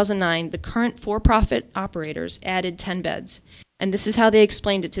in 2009, the current for-profit operators added 10 beds, and this is how they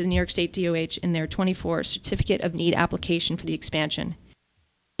explained it to the New York State DOH in their 24 Certificate of Need application for the expansion.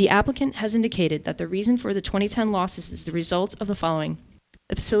 The applicant has indicated that the reason for the 2010 losses is the result of the following.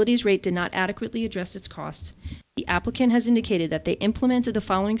 The facility's rate did not adequately address its costs. The applicant has indicated that they implemented the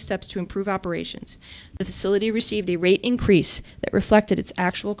following steps to improve operations. The facility received a rate increase that reflected its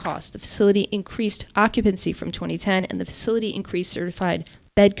actual cost. The facility increased occupancy from 2010, and the facility increased certified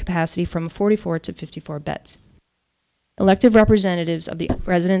bed capacity from 44 to 54 beds. Elected representatives of the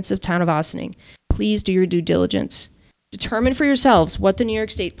residents of Town of Ossining, please do your due diligence. Determine for yourselves what the New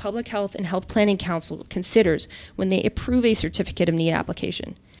York State Public Health and Health Planning Council considers when they approve a certificate of need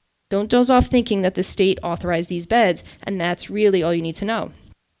application. Don't doze off thinking that the state authorized these beds and that's really all you need to know.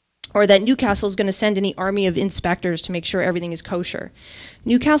 Or that Newcastle is going to send any army of inspectors to make sure everything is kosher.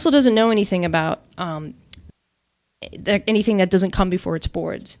 Newcastle doesn't know anything about anything that doesn't come before its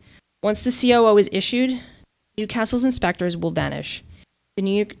boards. Once the COO is issued, Newcastle's inspectors will vanish. The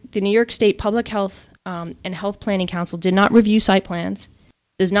New York State Public Health and Health Planning Council did not review site plans,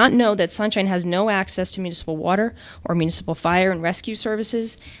 does not know that Sunshine has no access to municipal water or municipal fire and rescue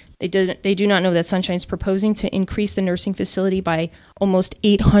services. They do not know that Sunshine is proposing to increase the nursing facility by almost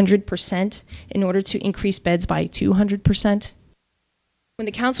 800% in order to increase beds by 200%. When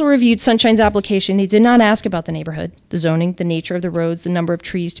the council reviewed Sunshine's application, they did not ask about the neighborhood, the zoning, the nature of the roads, the number of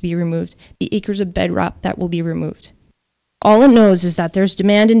trees to be removed, the acres of bedrock that will be removed. All it knows is that there's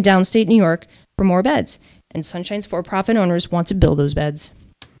demand in downstate New York for more beds, and Sunshine's for-profit owners want to build those beds.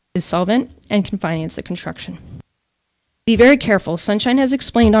 Is solvent and can finance the construction. Be very careful. Sunshine has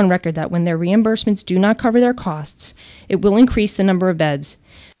explained on record that when their reimbursements do not cover their costs, it will increase the number of beds.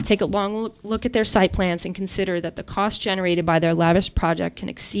 Take a long look at their site plans and consider that the cost generated by their lavish project can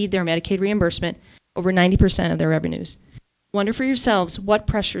exceed their Medicaid reimbursement over 90% of their revenues. Wonder for yourselves what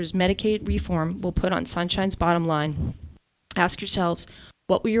pressures Medicaid reform will put on Sunshine's bottom line. Ask yourselves,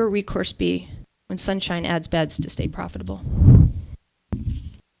 what will your recourse be when Sunshine adds beds to stay profitable?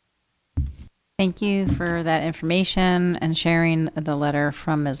 Thank you for that information and sharing the letter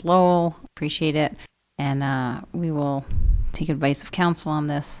from Ms. Lowell. Appreciate it. And we will take advice of counsel on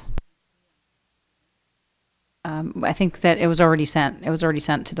this. I think that it was already sent. It was already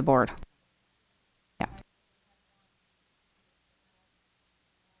sent to the board. Yeah.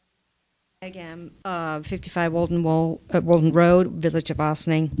 Again, 55 Walden Road, Village of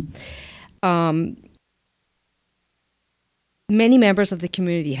Ossining. Many members of the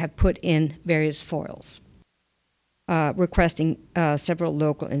community have put in various foils, requesting several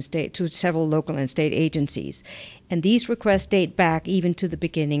local and state agencies, and these requests date back even to the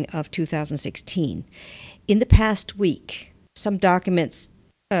beginning of 2016. In the past week, some documents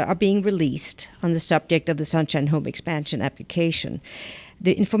are being released on the subject of the Sunshine Home expansion application.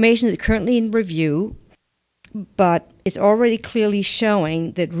 The information is currently in review, but it's already clearly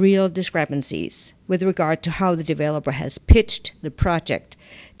showing that real discrepancies with regard to how the developer has pitched the project,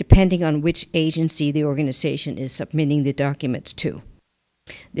 depending on which agency the organization is submitting the documents to.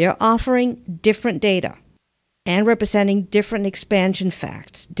 They're offering different data and representing different expansion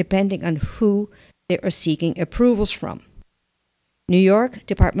facts, depending on who they are seeking approvals from. New York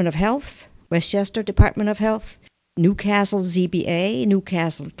Department of Health, Westchester Department of Health, Newcastle ZBA,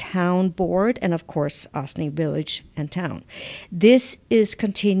 Newcastle Town Board, and of course, Ossining Village and Town. This is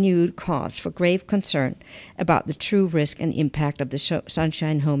continued cause for grave concern about the true risk and impact of the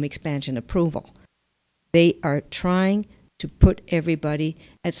Sunshine Home expansion approval. They are trying to put everybody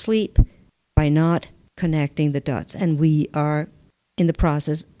at sleep by not connecting the dots, and we are in the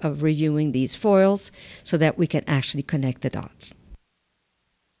process of reviewing these foils so that we can actually connect the dots.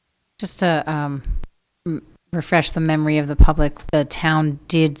 Just to refresh the memory of the public, the town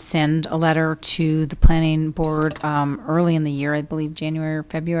did send a letter to the planning board early in the year, I believe January or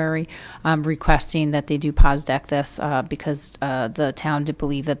February, requesting that they do pause deck this because the town did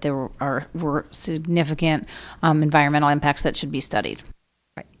believe that there were significant environmental impacts that should be studied.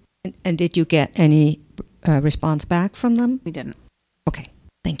 Right. And did you get any response back from them? We didn't. Okay,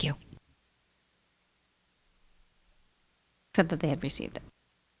 thank you. Except that they had received it.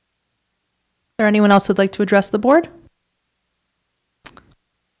 there anyone else who'd like to address the board?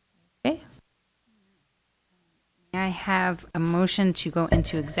 Okay. May I have a motion to go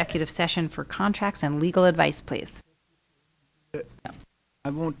into executive session for contracts and legal advice, please?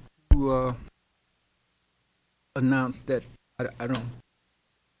 I want to announce that I don't.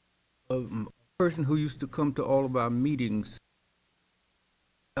 A person who used to come to all of our meetings,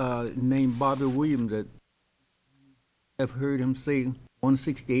 named Bobby Williams, that I've heard him say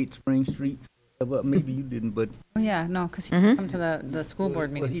 168 Spring Street. Maybe you didn't, but Oh, yeah, no, because he come to the school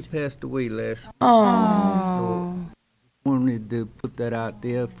board well, he meetings. passed away last. Oh. Wanted to put that out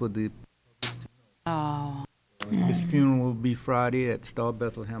there for the. Oh. His funeral will be Friday at Star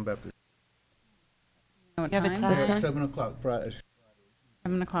Bethlehem Baptist. Know what You have a time? time? 7 o'clock Friday.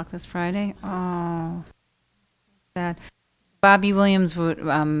 7 o'clock this Friday. Oh, sad. Bobby Williams would,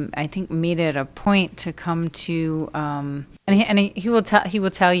 I think, made it a point to come to, he will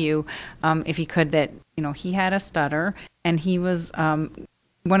tell you, if he could, that he had a stutter, and he was one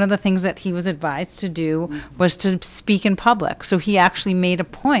of the things that he was advised to do was to speak in public. So he actually made a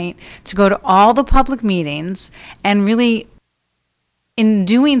point to go to all the public meetings, and really, in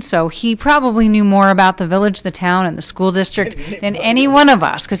doing so, he probably knew more about the village, the town, and the school district than any one of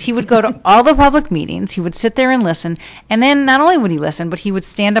us, because he would go to all the public meetings, he would sit there and listen, and then not only would he listen, but he would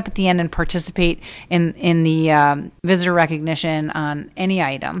stand up at the end and participate in the visitor recognition on any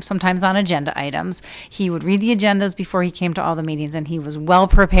item, sometimes on agenda items. He would read the agendas before he came to all the meetings, and he was well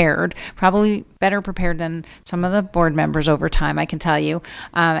prepared, probably better prepared than some of the board members over time, I can tell you.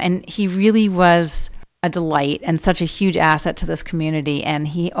 And he really was a delight and such a huge asset to this community. And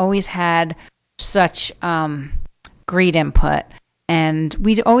he always had such great input. And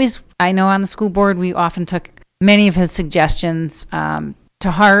I know on the school board, we often took many of his suggestions to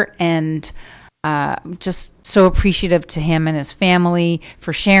heart, and just so appreciative to him and his family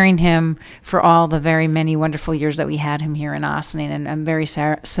for sharing him for all the very many wonderful years that we had him here in Ossining. And I'm very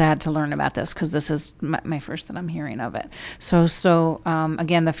sad to learn about this, because this is my first that I'm hearing of it. So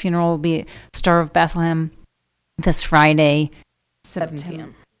again, the funeral will be Star of Bethlehem this Friday, 7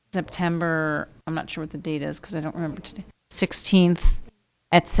 p.m. September, I'm not sure what the date is because I don't remember today, 16th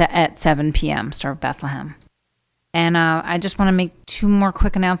at 7 p.m., Star of Bethlehem. And I just want to make two more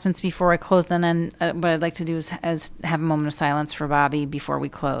quick announcements before I close. Then, what I'd like to do is have a moment of silence for Bobby before we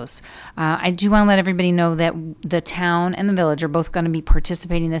close. I do want to let everybody know that the town and the village are both going to be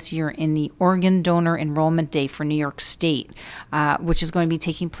participating this year in the Organ Donor Enrollment Day for New York State, which is going to be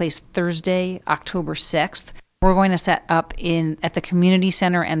taking place Thursday, October 6th. We're going to set up at the community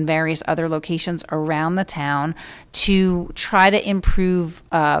center and various other locations around the town to try to improve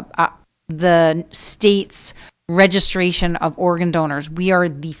the state's registration of organ donors. We are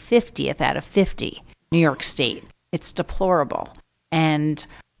the 50th out of 50 New York State. It's deplorable. And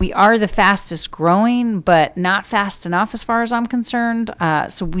we are the fastest growing, but not fast enough as far as I'm concerned.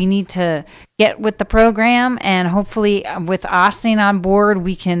 So we need to get with the program, and hopefully with Ossining on board,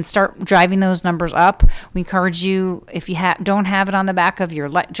 we can start driving those numbers up. We encourage you, if you don't have it on the back of your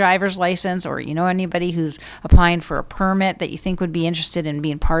driver's license, or anybody who's applying for a permit that you think would be interested in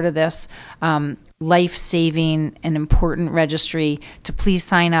being part of this life-saving and important registry, to please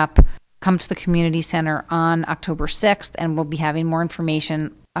sign up. Come to the community center on October 6th, and we'll be having more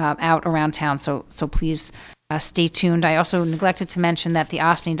information out around town. So please stay tuned. I also neglected to mention that the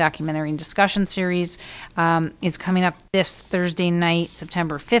Ossining Documentary and Discussion Series is coming up this Thursday night,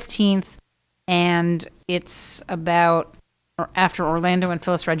 September 15th, and it's about after Orlando and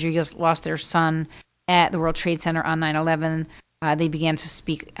Phyllis Rodriguez lost their son at the World Trade Center on 9/11. They began to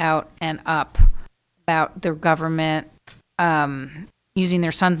speak out and up about their government using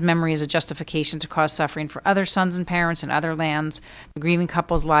their son's memory as a justification to cause suffering for other sons and parents in other lands. The grieving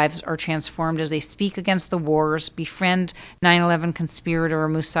couple's lives are transformed as they speak against the wars, befriend 9/11 conspirator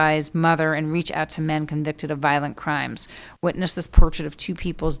Musai's mother, and reach out to men convicted of violent crimes. Witness this portrait of two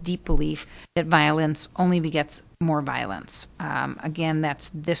people's deep belief that violence only begets more violence. Again,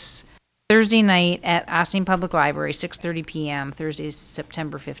 that's this Thursday night at Ossining Public Library, 6:30 p.m., Thursday,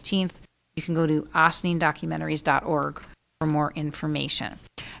 September 15th. You can go to ossiningdocumentaries.org for more information.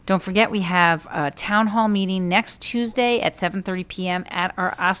 Don't forget, we have a town hall meeting next Tuesday at 7:30 p.m. at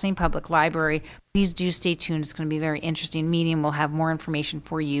our Ossining Public Library. Please do stay tuned. It's going to be a very interesting meeting. We'll have more information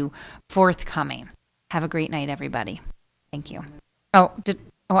for you forthcoming. Have a great night, everybody. Thank you.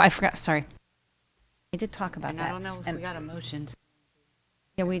 I forgot. Sorry. I did talk about that. I don't know if we got a motion.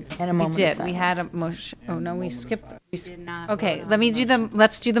 Yeah, we And a moment of did. We had a motion. Oh no, we skipped. did not Okay, vote let on me the do the.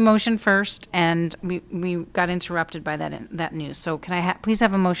 Let's do the motion first, and we got interrupted by that news. So can I please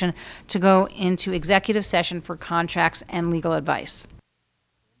have a motion to go into executive session for contracts and legal advice?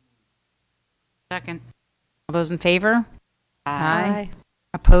 Second. All those in favor? Aye.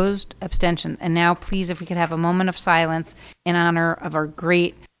 Opposed? Abstention. And now, please, if we could have a moment of silence in honor of our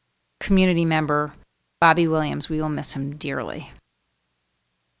great community member, Bobby Williams. We will miss him dearly.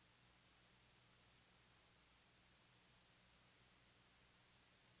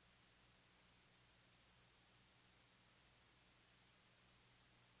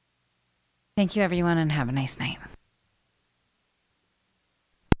 Thank you, everyone, and have a nice night.